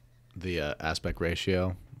shot. The aspect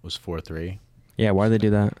ratio was 4:3. Yeah, why did they do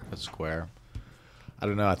that? That's square. I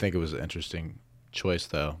don't know. I think it was an interesting choice,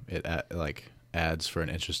 though. It adds for an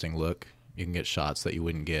interesting look. You can get shots that you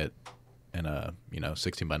wouldn't get in a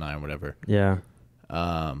 16:9 or whatever. Yeah.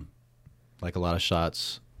 Like a lot of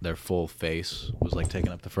shots, their full face was like taking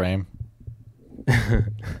up the frame.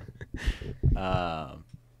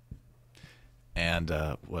 And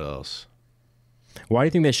what else? Why do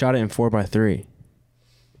you think they shot it in 4:3?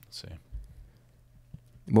 Let's see.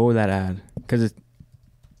 What would that add? Because it's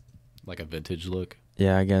Like a vintage look.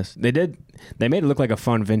 Yeah, I guess they did. They made it look like a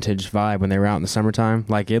fun vintage vibe when they were out in the summertime.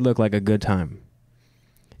 Like it looked like a good time.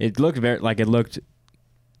 It looked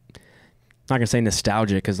not gonna say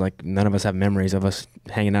nostalgic because like none of us have memories of us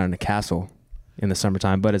hanging out in a castle in the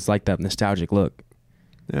summertime, but it's like that nostalgic look.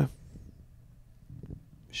 Yeah.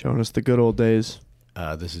 Showing us the good old days.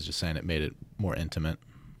 This is just saying it made it more intimate.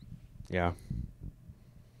 Yeah.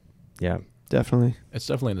 Yeah. Definitely. It's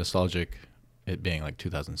definitely nostalgic, it being like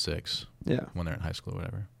 2006. Yeah. When they're in high school or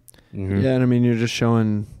whatever. Mm-hmm. Yeah, and I mean, you're just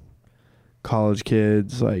showing college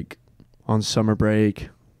kids like on summer break,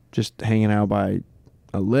 just hanging out by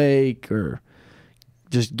a lake or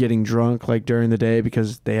just getting drunk like during the day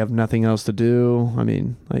because they have nothing else to do. I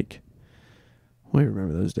mean, like, we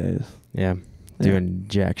remember those days. Yeah. Doing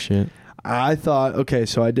jack shit. I thought, okay,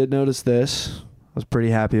 so I did notice this. I was pretty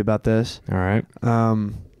happy about this. All right.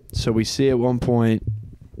 So we see at one point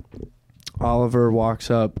Oliver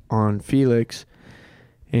walks up on Felix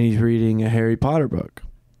and he's reading a Harry Potter book.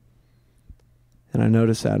 And I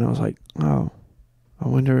noticed that and I was like, oh, I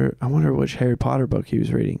wonder which Harry Potter book he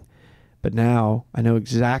was reading. But now I know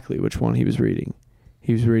exactly which one he was reading.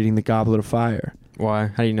 He was reading The Goblet of Fire. Why?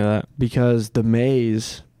 How do you know that? Because the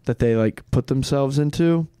maze that they like put themselves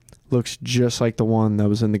into looks just like the one that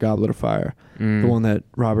was in The Goblet of Fire. The one that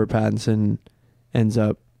Robert Pattinson ends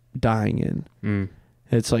up dying in.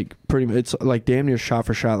 It's like it's like damn near shot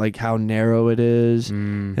for shot, like how narrow it is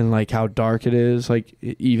and like how dark it is, like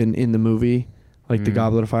even in the movie, like the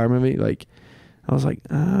Goblet of Fire movie. Like I was like,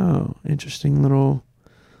 oh, interesting little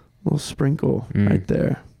sprinkle right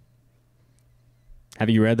there. Have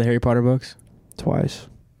you read the Harry Potter books? Twice.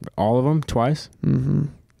 All of them? Twice? Mm-hmm.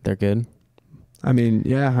 They're good. I mean,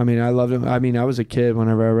 yeah. I mean, I loved them. I mean, I was a kid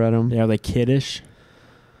whenever I read them. Yeah, are they kiddish?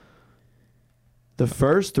 The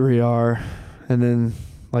first 3 are, and then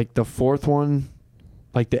like the fourth one,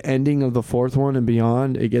 like the ending of the fourth one and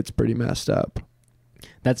beyond, it gets pretty messed up.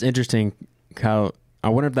 That's interesting. How I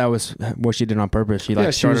wonder if that was what she did on purpose. She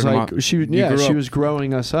She was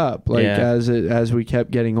growing us up. Like as we kept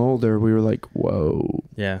getting older, we were like, whoa,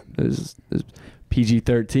 yeah, this is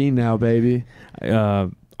PG-13 now, baby.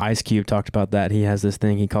 Ice Cube talked about that. He has this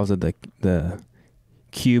thing. He calls it the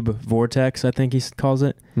cube vortex, I think he calls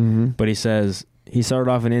it. Mm-hmm. But he says he started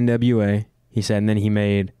off in NWA. He said, and then he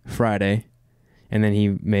made Friday, and then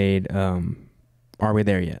he made Are We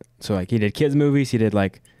There Yet? So like he did kids movies, he did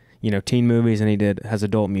like teen movies, and he has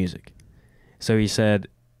adult music. So he said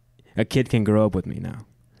a kid can grow up with me now.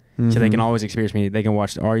 So they can always experience me. They can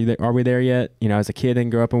watch Are We There Yet? As a kid, they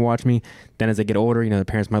can grow up and watch me. Then as they get older, the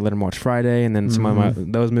parents might let them watch Friday and then some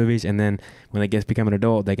of those movies. And then when they become an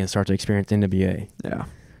adult, they can start to experience NWA. Yeah.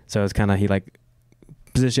 So it's kind of, he like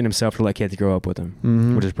positioned himself to let kids grow up with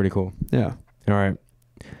him, which is pretty cool. Yeah. All right.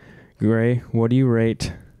 Gray, what do you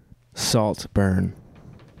rate Saltburn?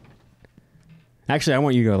 Actually, I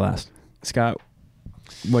want you to go last. Scott,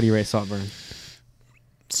 what do you rate Saltburn?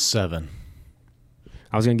 7.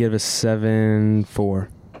 I was going to give it a 7.4.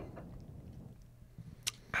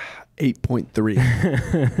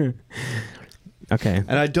 8.3. Okay.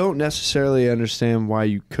 And I don't necessarily understand why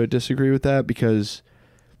you could disagree with that, because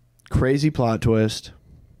crazy plot twist.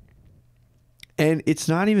 And it's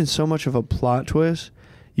not even so much of a plot twist.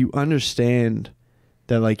 You understand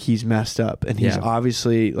that, like, he's messed up. And he's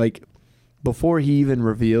obviously, like, before he even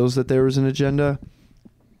reveals that there was an agenda,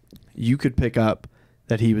 you could pick up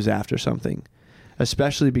that he was after something.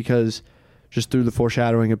 Especially because just through the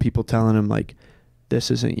foreshadowing of people telling him, like,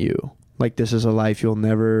 this isn't you. Like, this is a life you'll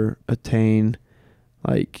never attain.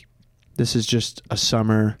 Like, this is just a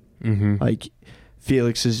summer. Mm-hmm. Like,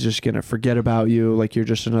 Felix is just going to forget about you. Like, you're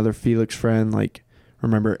just another Felix friend. Like,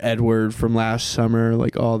 remember Edward from last summer?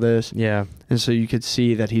 Like, all this. Yeah. And so you could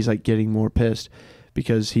see that he's, like, getting more pissed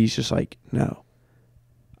because he's just like, no,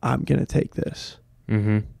 I'm going to take this.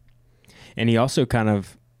 Mm-hmm. And he also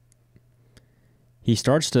he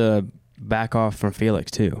starts to back off from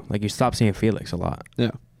Felix, too. Like, you stop seeing Felix a lot.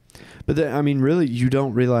 Yeah. But then, I mean, really, you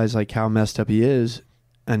don't realize, like, how messed up he is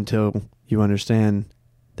until you understand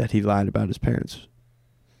that he lied about his parents.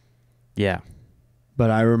 Yeah.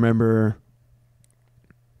 But I remember,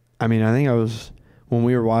 I mean, I think I was, when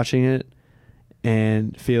we were watching it,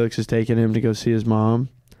 and Felix is taking him to go see his mom,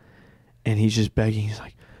 and he's just begging. He's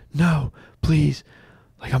like, no, please.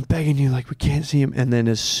 Like, I'm begging you. Like, we can't see him. And then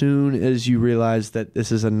as soon as you realize that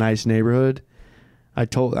this is a nice neighborhood, I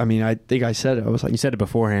think I said it. I was like, you said it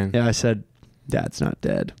beforehand. Yeah, I said, Dad's not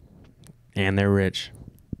dead. And they're rich.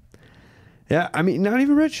 Yeah, I mean, not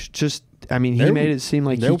even rich. Just, I mean, he made it seem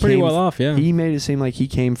like they were pretty well off, yeah. He made it seem like he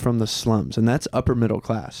came from the slums, and that's upper middle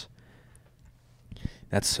class.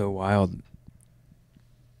 That's so wild.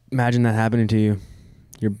 Imagine that happening to you.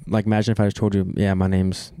 You're like, imagine if I just told you, yeah, my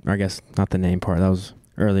name's, or I guess not the name part, that was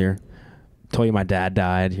earlier. Told you my dad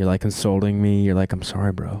died. You're like consoling me. You're like, I'm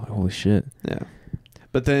sorry, bro. Like, holy shit. Yeah.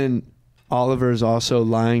 But then Oliver's also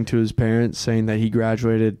lying to his parents, saying that he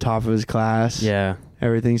graduated top of his class. Yeah.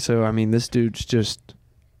 Everything. So, I mean, this dude's just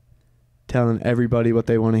telling everybody what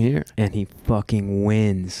they want to hear. And he fucking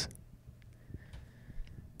wins.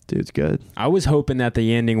 Dude's good. I was hoping that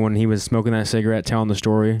the ending, when he was smoking that cigarette, telling the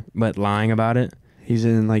story, but lying about it. He's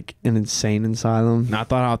in, like, an insane asylum. And I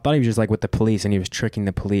thought he was just, like, with the police, and he was tricking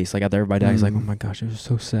the police. Like, after everybody died, he's like, oh my gosh, it was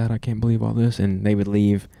so sad. I can't believe all this. And they would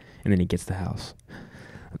leave, and then he gets the house.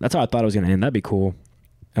 That's how I thought it was going to end. That'd be cool.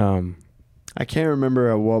 I can't remember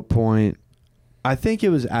at what point. I think it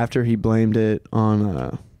was after he blamed it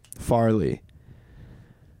on Farley.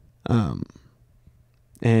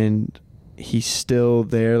 And he's still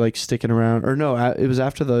there, like, sticking around. Or no, it was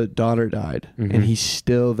after the daughter died. Mm-hmm. And he's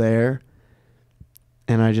still there.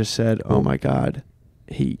 And I just said, oh my God,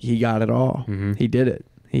 he got it all. Mm-hmm. He did it.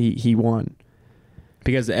 He won.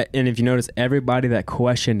 Because, and if you notice, everybody that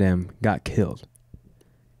questioned him got killed.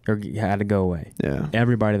 Or had to go away. Yeah.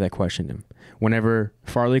 Everybody that questioned him. Whenever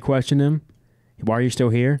Farley questioned him, why are you still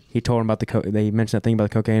here? He told him about they mentioned that thing about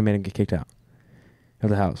the cocaine and made him get kicked out of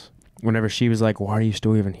the house. Whenever she was like, why are you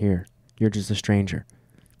still even here? You're just a stranger.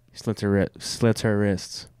 He slits her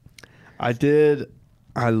wrists.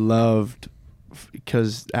 I loved,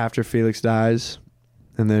 because after Felix dies,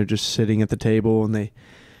 and they're just sitting at the table, and they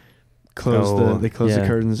close the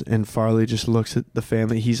curtains, and Farley just looks at the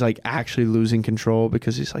family. He's like actually losing control,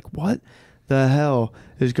 because he's like, what the hell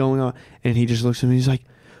is going on? And he just looks at me. He's like,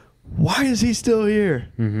 why is he still here?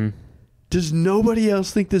 Mm-hmm. Does nobody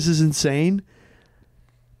else think this is insane?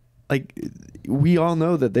 Like, we all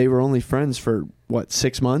know that they were only friends for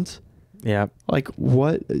 6 months? Yeah. Like,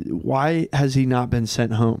 what? Why has he not been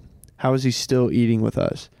sent home? How is he still eating with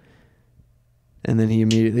us? And then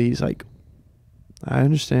he's like, I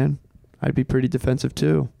understand. I'd be pretty defensive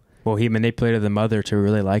too. Well, he manipulated the mother to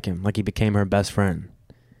really like him. Like, he became her best friend.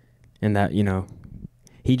 And that,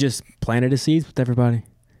 he just planted his seeds with everybody.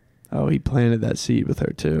 Oh, he planted that seed with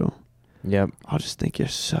her too. Yep. I'll just think you're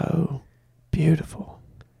so beautiful.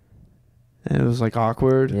 And it was like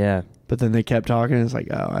awkward. Yeah. But then they kept talking, and it's like,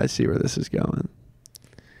 oh, I see where this is going.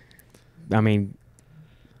 I mean,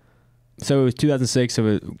 so it was 2006,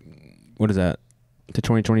 so what is that? To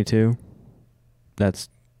 2022? That's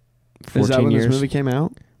 14 years. Is that when years? this movie came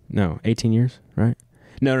out? No, 18 years, right?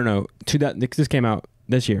 No. This came out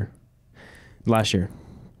this year. Last year.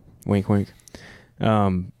 Wink, wink.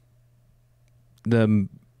 The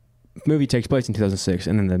movie takes place in 2006,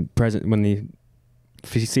 and then the present, when he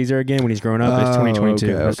sees her again when he's grown up, it's 2022.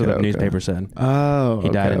 Okay, That's what the okay. newspaper said. Oh, he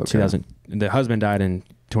died in 2000. The husband died in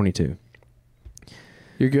 22.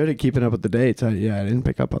 You're good at keeping up with the dates. I didn't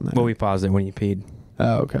pick up on that. Well, we paused it when you peed.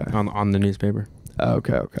 Oh, okay. On the newspaper. Oh,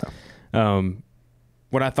 okay.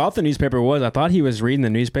 What I thought the newspaper was, I thought he was reading the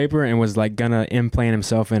newspaper and was like gonna implant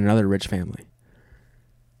himself in another rich family.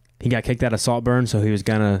 he got kicked out of Saltburn, so he was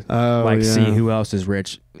gonna see who else is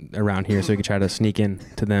rich around here, so he could try to sneak in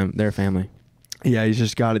to their family. Yeah, he's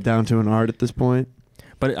just got it down to an art at this point.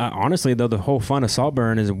 But honestly, though, the whole fun of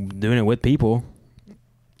Saltburn is doing it with people.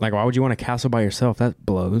 Like, why would you want a castle by yourself? That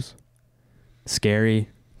blows. Scary,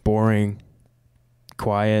 boring,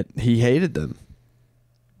 quiet. He hated them.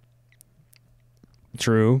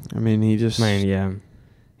 True. I mean, he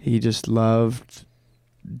just loved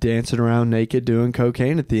dancing around naked doing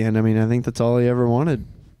cocaine at the end. I mean, I think that's all he ever wanted.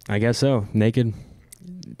 I guess so. Naked.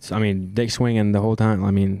 I mean, dick swinging the whole time.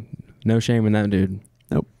 I mean, no shame in that dude.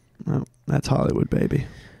 Nope. No, that's Hollywood, baby.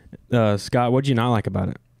 Scott, what did you not like about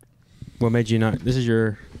it? What made you not? This is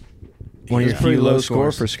your one of your pretty few low scores.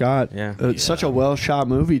 score for Scott. Yeah. It's such a well shot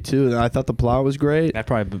movie too. I thought the plot was great. That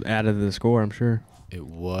probably added to the score, I'm sure. It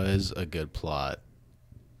was a good plot.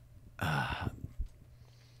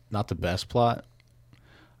 Not the best plot.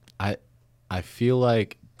 I feel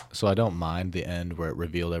like, so I don't mind the end where it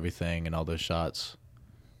revealed everything and all those shots,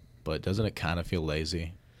 but doesn't it kind of feel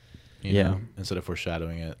lazy? You know, instead of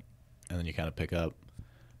foreshadowing it, and then you kind of pick up.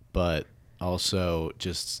 But also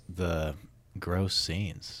just the gross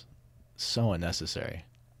scenes, so unnecessary.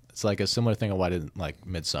 It's like a similar thing of why I didn't like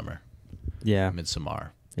Midsommar. Yeah. Midsommar.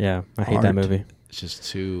 Yeah, I hate that movie. It's just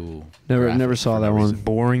too Never saw that one.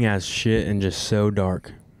 Boring as shit and just so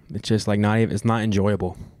dark. It's just like not even. It's not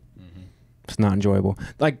enjoyable. Mm-hmm. It's not enjoyable.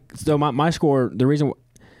 Like, so my score. The reason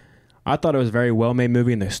I thought it was a very well made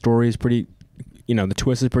movie and the story is pretty. You know, the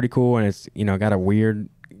twist is pretty cool and it's got a weird,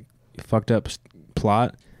 fucked up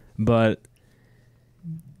plot. But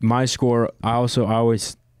my score, I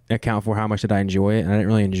always account for how much did I enjoy it, and I didn't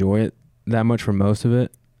really enjoy it that much for most of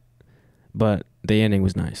it. But the ending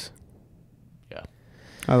was nice. Yeah,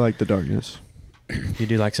 I like the darkness. You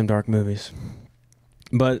do like some dark movies.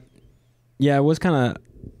 But, yeah, it was kind of...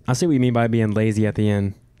 I see what you mean by being lazy at the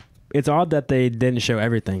end. It's odd that they didn't show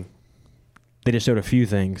everything. They just showed a few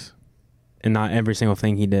things, and not every single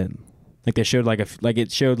thing he did. Like, they showed,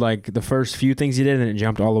 it showed, the first few things he did, and it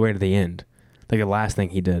jumped all the way to the end. Like, the last thing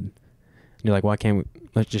he did. And you're like, why can't we...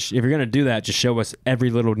 Let's just... If you're going to do that, just show us every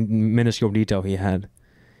little minuscule detail he had.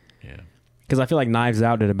 Yeah. Because I feel like Knives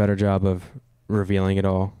Out did a better job of revealing it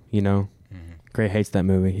all, Mm-hmm. Gray hates that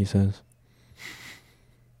movie, he says.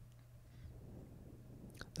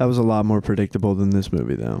 That was a lot more predictable than this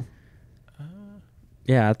movie, though.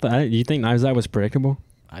 Yeah, you think Knives Out was predictable?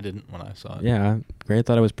 I didn't when I saw it. Yeah, Gray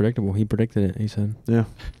thought it was predictable. He predicted it, he said. Yeah,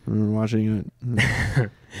 I remember watching it.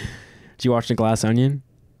 Did you watch The Glass Onion?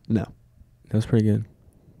 No. That was pretty good.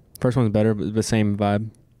 First one's better, but the same vibe.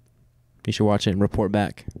 You should watch it and report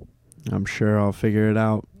back. I'm sure I'll figure it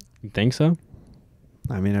out. You think so?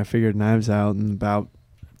 I mean, I figured Knives Out in about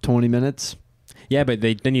 20 minutes. Yeah, but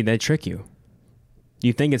they trick you.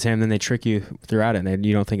 You think it's him, then they trick you throughout it, and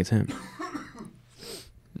you don't think it's him.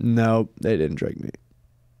 No, they didn't trick me.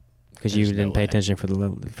 Because you didn't pay attention for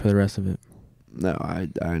the rest of it. No, I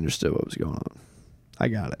understood what was going on. I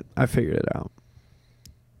got it. I figured it out.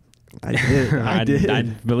 I did. I did. I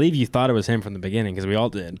believe you thought it was him from the beginning, because we all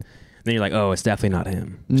did. Then you're like, oh, it's definitely not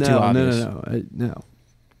him. It's too obvious. No.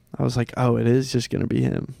 I was like, oh, it is just going to be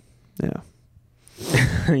him.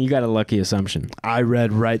 Yeah. You got a lucky assumption. I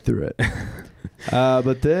read right through it.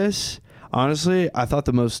 But this, honestly, I thought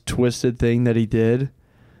the most twisted thing that he did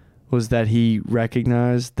was that he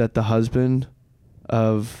recognized that the husband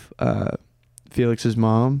of Felix's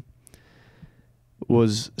mom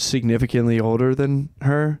was significantly older than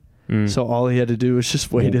her. So all he had to do was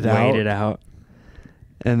just wait it out.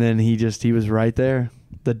 And then he was right there.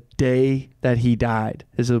 The day that he died,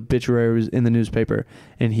 his obituary was in the newspaper,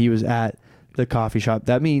 and he was at the coffee shop.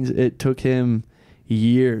 That means it took him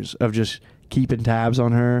years of just keeping tabs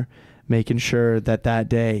on her, making sure that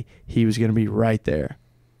day he was going to be right there.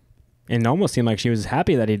 And it almost seemed like she was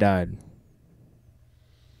happy that he died.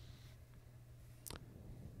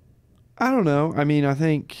 I don't know. I mean, I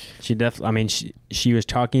think she was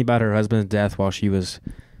talking about her husband's death while she was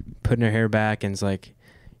putting her hair back, and it's like,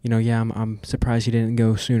 I'm surprised he didn't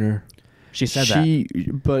go sooner. She said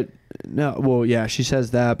that. But no, well, yeah, she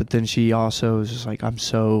says that, but then she also is just like, I'm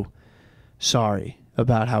so sorry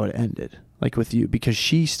about how it ended, like with you, because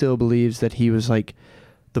she still believes that he was like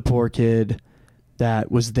the poor kid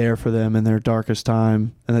that was there for them in their darkest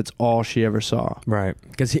time, and that's all she ever saw. Right.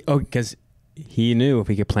 Because he knew if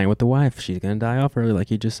he could plant with the wife, she's gonna die off early, like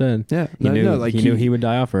you just said. Yeah, he knew he would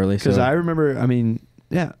die off early. Because I remember,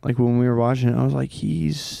 yeah, like when we were watching it, I was like,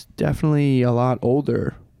 he's definitely a lot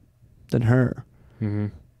older than her. Mm-hmm.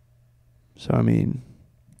 So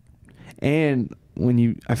and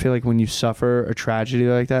I feel like when you suffer a tragedy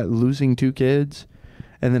like that, losing two kids,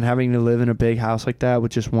 and then having to live in a big house like that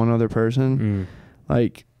with just one other person,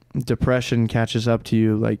 like depression catches up to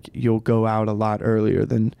you. Like you'll go out a lot earlier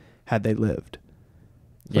than had they lived.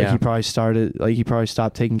 Like he probably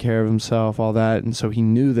stopped taking care of himself, all that. And so he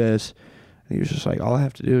knew this. And he was just like, all I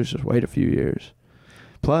have to do is just wait a few years.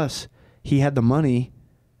 Plus, he had the money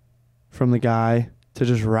from the guy to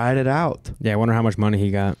just ride it out. Yeah, I wonder how much money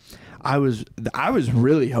he got. I was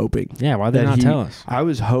really hoping. Yeah, why did they not tell us? I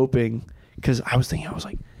was hoping, because I was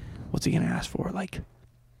like, what's he going to ask for? Like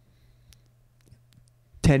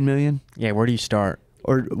 10 million? Yeah, where do you start?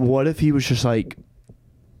 Or what if he was just like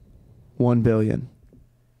 1 billion?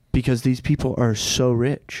 Because these people are so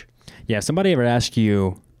rich. Yeah, somebody ever ask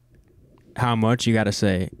you how much, you got to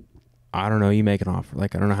say, I don't know, you make an offer.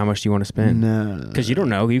 Like, I don't know how much do you want to spend. No. Because you don't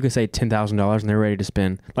know. You could say $10,000 and they're ready to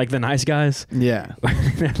spend. Like the nice guys. Yeah.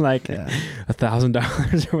 Like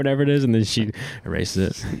 $1,000 or whatever it is, and then she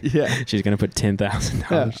erases it. Yeah. She's going to put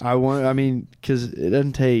 $10,000. Yeah, because it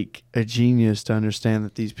doesn't take a genius to understand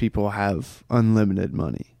that these people have unlimited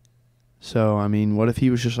money. So, I mean, what if he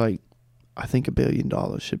was just like, I think $1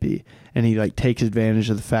 billion should be, and he like takes advantage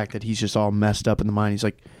of the fact that he's just all messed up in the mind. He's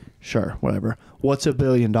like, sure, whatever. What's $1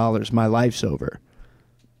 billion? My life's over.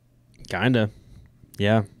 Kinda.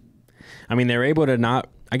 Yeah. I mean, they were able to not,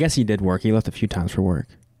 I guess he did work. He left a few times for work.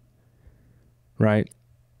 Right?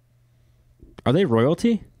 Are they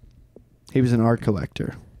royalty? He was an art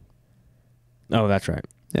collector. Oh, that's right.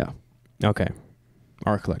 Yeah. Okay.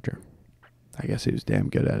 Art collector. I guess he was damn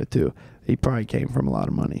good at it too. He probably came from a lot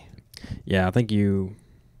of money. Yeah, I think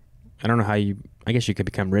I don't know how I guess you could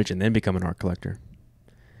become rich and then become an art collector.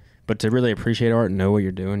 But to really appreciate art and know what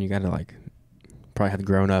you're doing, you got to like probably have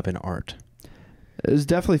grown up in art. It was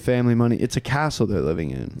definitely family money. It's a castle they're living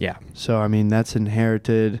in. Yeah. So, I mean, that's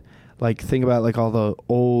inherited. Like, think about like all the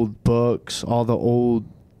old books, all the old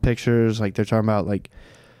pictures. Like, they're talking about like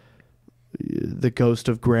the ghost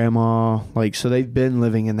of grandma. Like, so they've been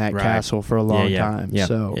living in that castle for a long time. Yeah.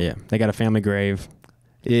 So, yeah. They got a family grave.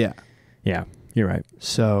 Yeah. Yeah. You're right.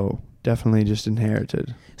 So, definitely just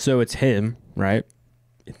inherited. So it's him, right?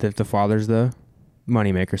 The father's the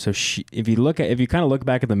moneymaker. So if you kind of look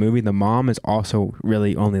back at the movie, the mom is also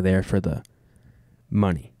really only there for the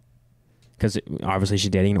money, because obviously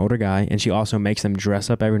she's dating an older guy, and she also makes them dress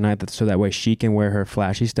up every night so that way she can wear her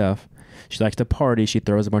flashy stuff. She likes to party. She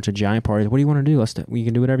throws a bunch of giant parties. What do you want to do? We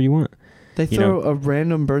can do whatever you want. They throw a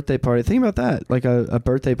random birthday party. Think about that. Like a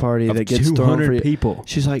birthday party of that gets 200 thrown people.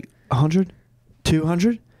 She's like 100,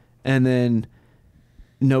 200, and then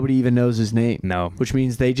nobody even knows his name. No. Which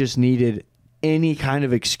means they just needed any kind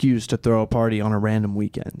of excuse to throw a party on a random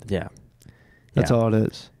weekend. Yeah. That's all it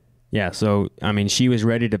is. Yeah, so, I mean, she was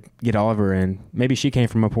ready to get Oliver in. Maybe she came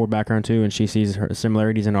from a poor background, too, and she sees her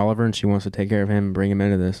similarities in Oliver, and she wants to take care of him and bring him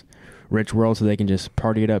into this rich world so they can just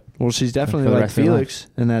party it up. Well, she's definitely like Felix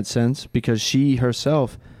in that sense, because she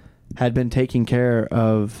herself had been taking care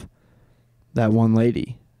of that one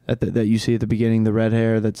lady that you see at the beginning, the red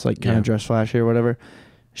hair that's like kind of dressed flashy or whatever.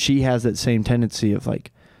 She has that same tendency of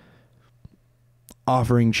like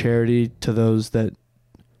offering charity to those that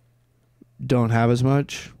don't have as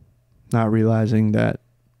much, not realizing that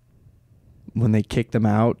when they kick them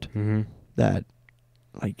out, that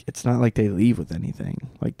like it's not like they leave with anything.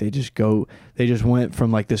 Like they just went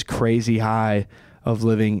from like this crazy high of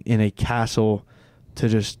living in a castle to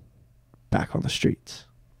just back on the streets.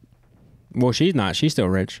 Well, she's not. She's still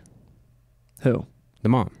rich. Who? The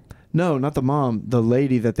mom. No, not the mom. The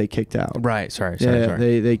lady that they kicked out. Right. Sorry.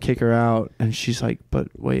 They kick her out, and she's like, "But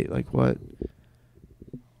wait, like what?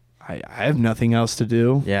 I have nothing else to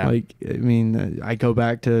do. Yeah. Like, I mean, I go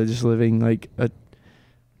back to just living like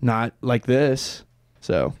not like this.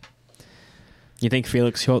 So, you think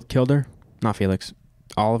Felix killed her? Not Felix.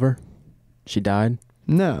 Oliver. She died.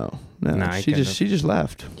 No. Nah, she just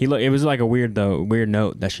left. It was like a weird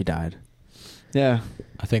note that she died. Yeah.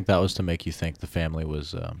 I think that was to make you think the family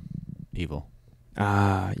was evil.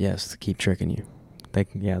 Yes, to keep tricking you.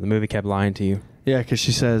 The movie kept lying to you. Yeah, because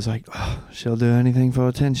she says like, oh, she'll do anything for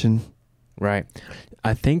attention. Right.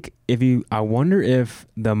 I think I wonder if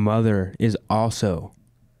the mother is also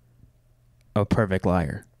a perfect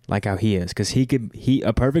liar, like how he is, because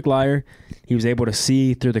a perfect liar. He was able to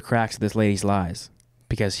see through the cracks of this lady's lies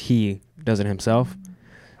because he does it himself,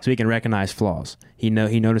 so he can recognize flaws. He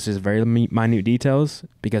notices very minute details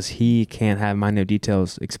because he can't have minute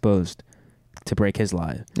details exposed to break his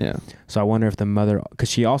lie. Yeah. So I wonder if the mother, because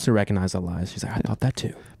she also recognized the lies. She's like, I thought that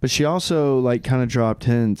too. But she also like kind of dropped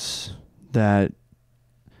hints that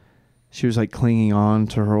she was like clinging on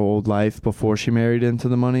to her old life before she married into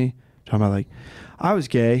the money. Talking about like, I was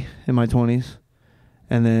gay in my 20s,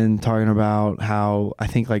 And then talking about how I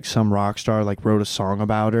think like some rock star like wrote a song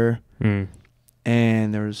about her. Mm.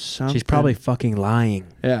 And there was something. She's probably fucking lying.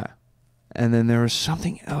 Yeah. And then there was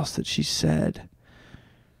something else that she said.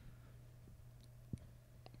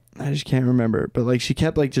 I just can't remember. But like she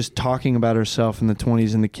kept like just talking about herself in the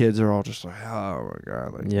 20s, and the kids are all just like, oh my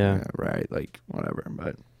God. Like, yeah, right. Like whatever.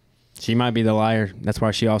 But she might be the liar. That's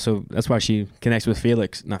why she connects with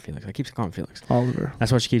Felix. Not Felix. I keep calling him Felix. Oliver.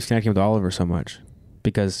 That's why she keeps connecting with Oliver so much.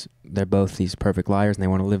 Because they're both these perfect liars, and they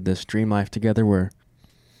want to live this dream life together where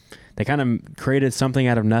they kind of created something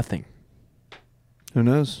out of nothing. Who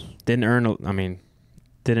knows? Didn't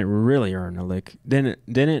really earn a lick.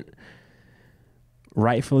 Didn't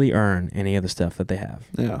rightfully earn any of the stuff that they have.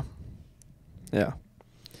 Yeah. Yeah.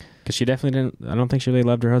 Because she definitely didn't. I don't think she really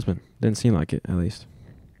loved her husband. Didn't seem like it, at least.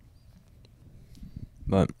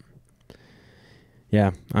 But yeah,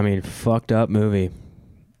 I mean, fucked up movie.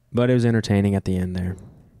 But it was entertaining at the end there.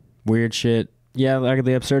 Weird shit. Yeah, like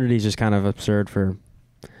the absurdity is just kind of absurd for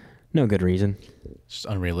no good reason. It's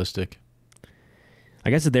unrealistic. I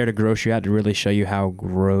guess it's there to gross you out, to really show you how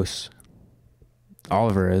gross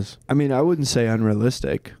Oliver is. I mean, I wouldn't say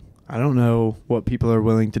unrealistic. I don't know what people are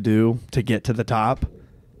willing to do to get to the top.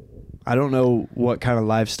 I don't know what kind of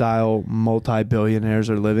lifestyle multi-billionaires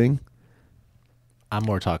are living. I'm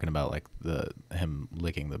more talking about like him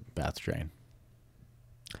licking the bath drain.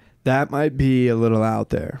 That might be a little out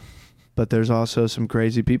there, but there's also some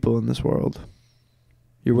crazy people in this world.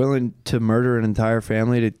 You're willing to murder an entire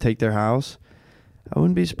family to take their house? I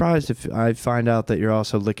wouldn't be surprised if I find out that you're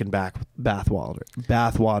also licking bath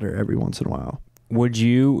water every once in a while. Do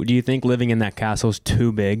you think living in that castle is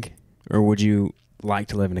too big, or would you like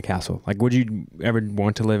to live in a castle? Like, would you ever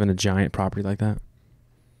want to live in a giant property like that?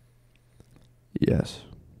 Yes.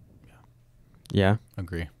 Yeah?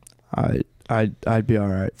 Agree. I'd be all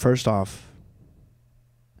right. First off,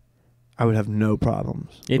 I would have no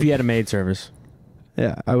problems. If you had a maid service.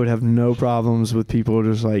 Yeah, I would have no problems with people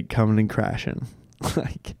just like coming and crashing.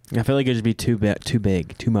 Like, I feel like it'd just be too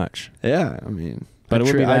big, too much. Yeah, I mean, but it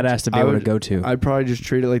would be badass to be able to go to. I'd probably just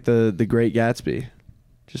treat it like the Great Gatsby,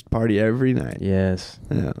 just party every night. Yes.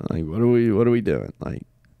 Yeah. Like, what are we doing? Like,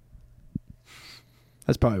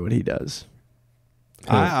 that's probably what he does.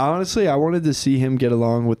 I honestly wanted to see him get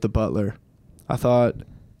along with the butler. I thought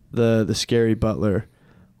the scary butler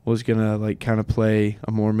was gonna like kind of play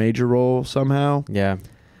a more major role somehow. Yeah.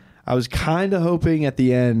 I was kind of hoping at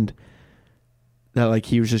the end that like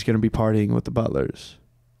he was just gonna be partying with the butlers,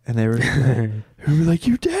 and they were like,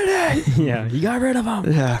 "You did it!" Yeah, you got rid of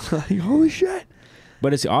them. Yeah, like, holy shit.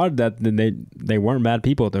 But it's odd that they weren't bad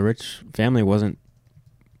people. The rich family wasn't.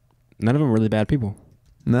 None of them really bad people.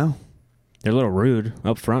 No. They're a little rude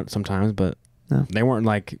up front sometimes, but no. They weren't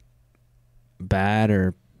like bad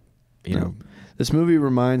or, you know. This movie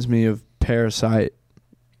reminds me of Parasite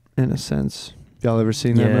in a sense. Y'all ever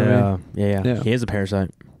seen that movie? Yeah. He is a parasite.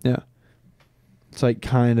 Yeah. It's like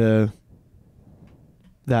kind of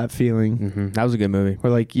that feeling. Mm-hmm. That was a good movie.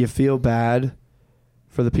 Where like you feel bad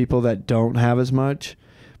for the people that don't have as much,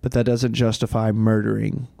 but that doesn't justify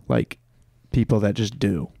murdering like people that just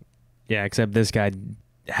do. Yeah, except this guy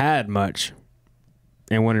had much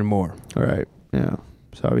and wanted more. All right. Yeah.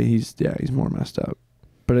 So I mean he's more messed up.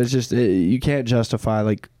 But it's just you can't justify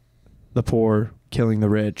like the poor killing the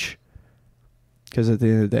rich, because at the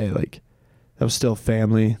end of the day, like that was still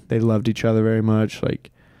family. They loved each other very much. Like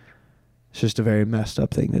it's just a very messed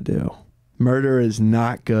up thing to do. Murder is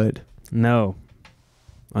not good. No,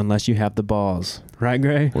 unless you have the balls, right,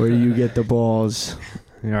 Gray? Where do you get the balls?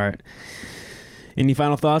 All right. Any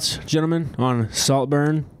final thoughts, gentlemen, on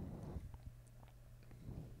Saltburn?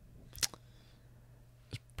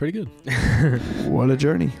 Pretty good. What a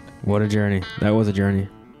journey. What a journey. That was a journey.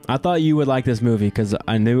 I thought you would like this movie because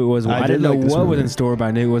I knew it was. I didn't know what was in store, but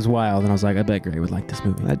I knew it was wild, and I was like, I bet Gray would like this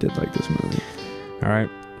movie. I did like this movie. All right.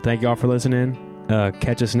 Thank you all for listening.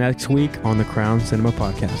 Catch us next week on the Crown Cinema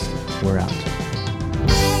Podcast. We're out.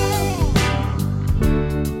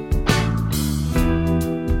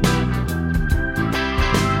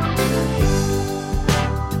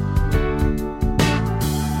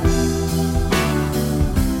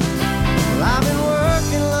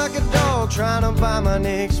 Trying to buy my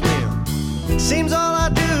next meal. Seems all I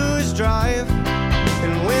do is drive,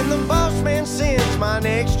 and when the boss man sends my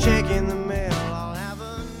next check,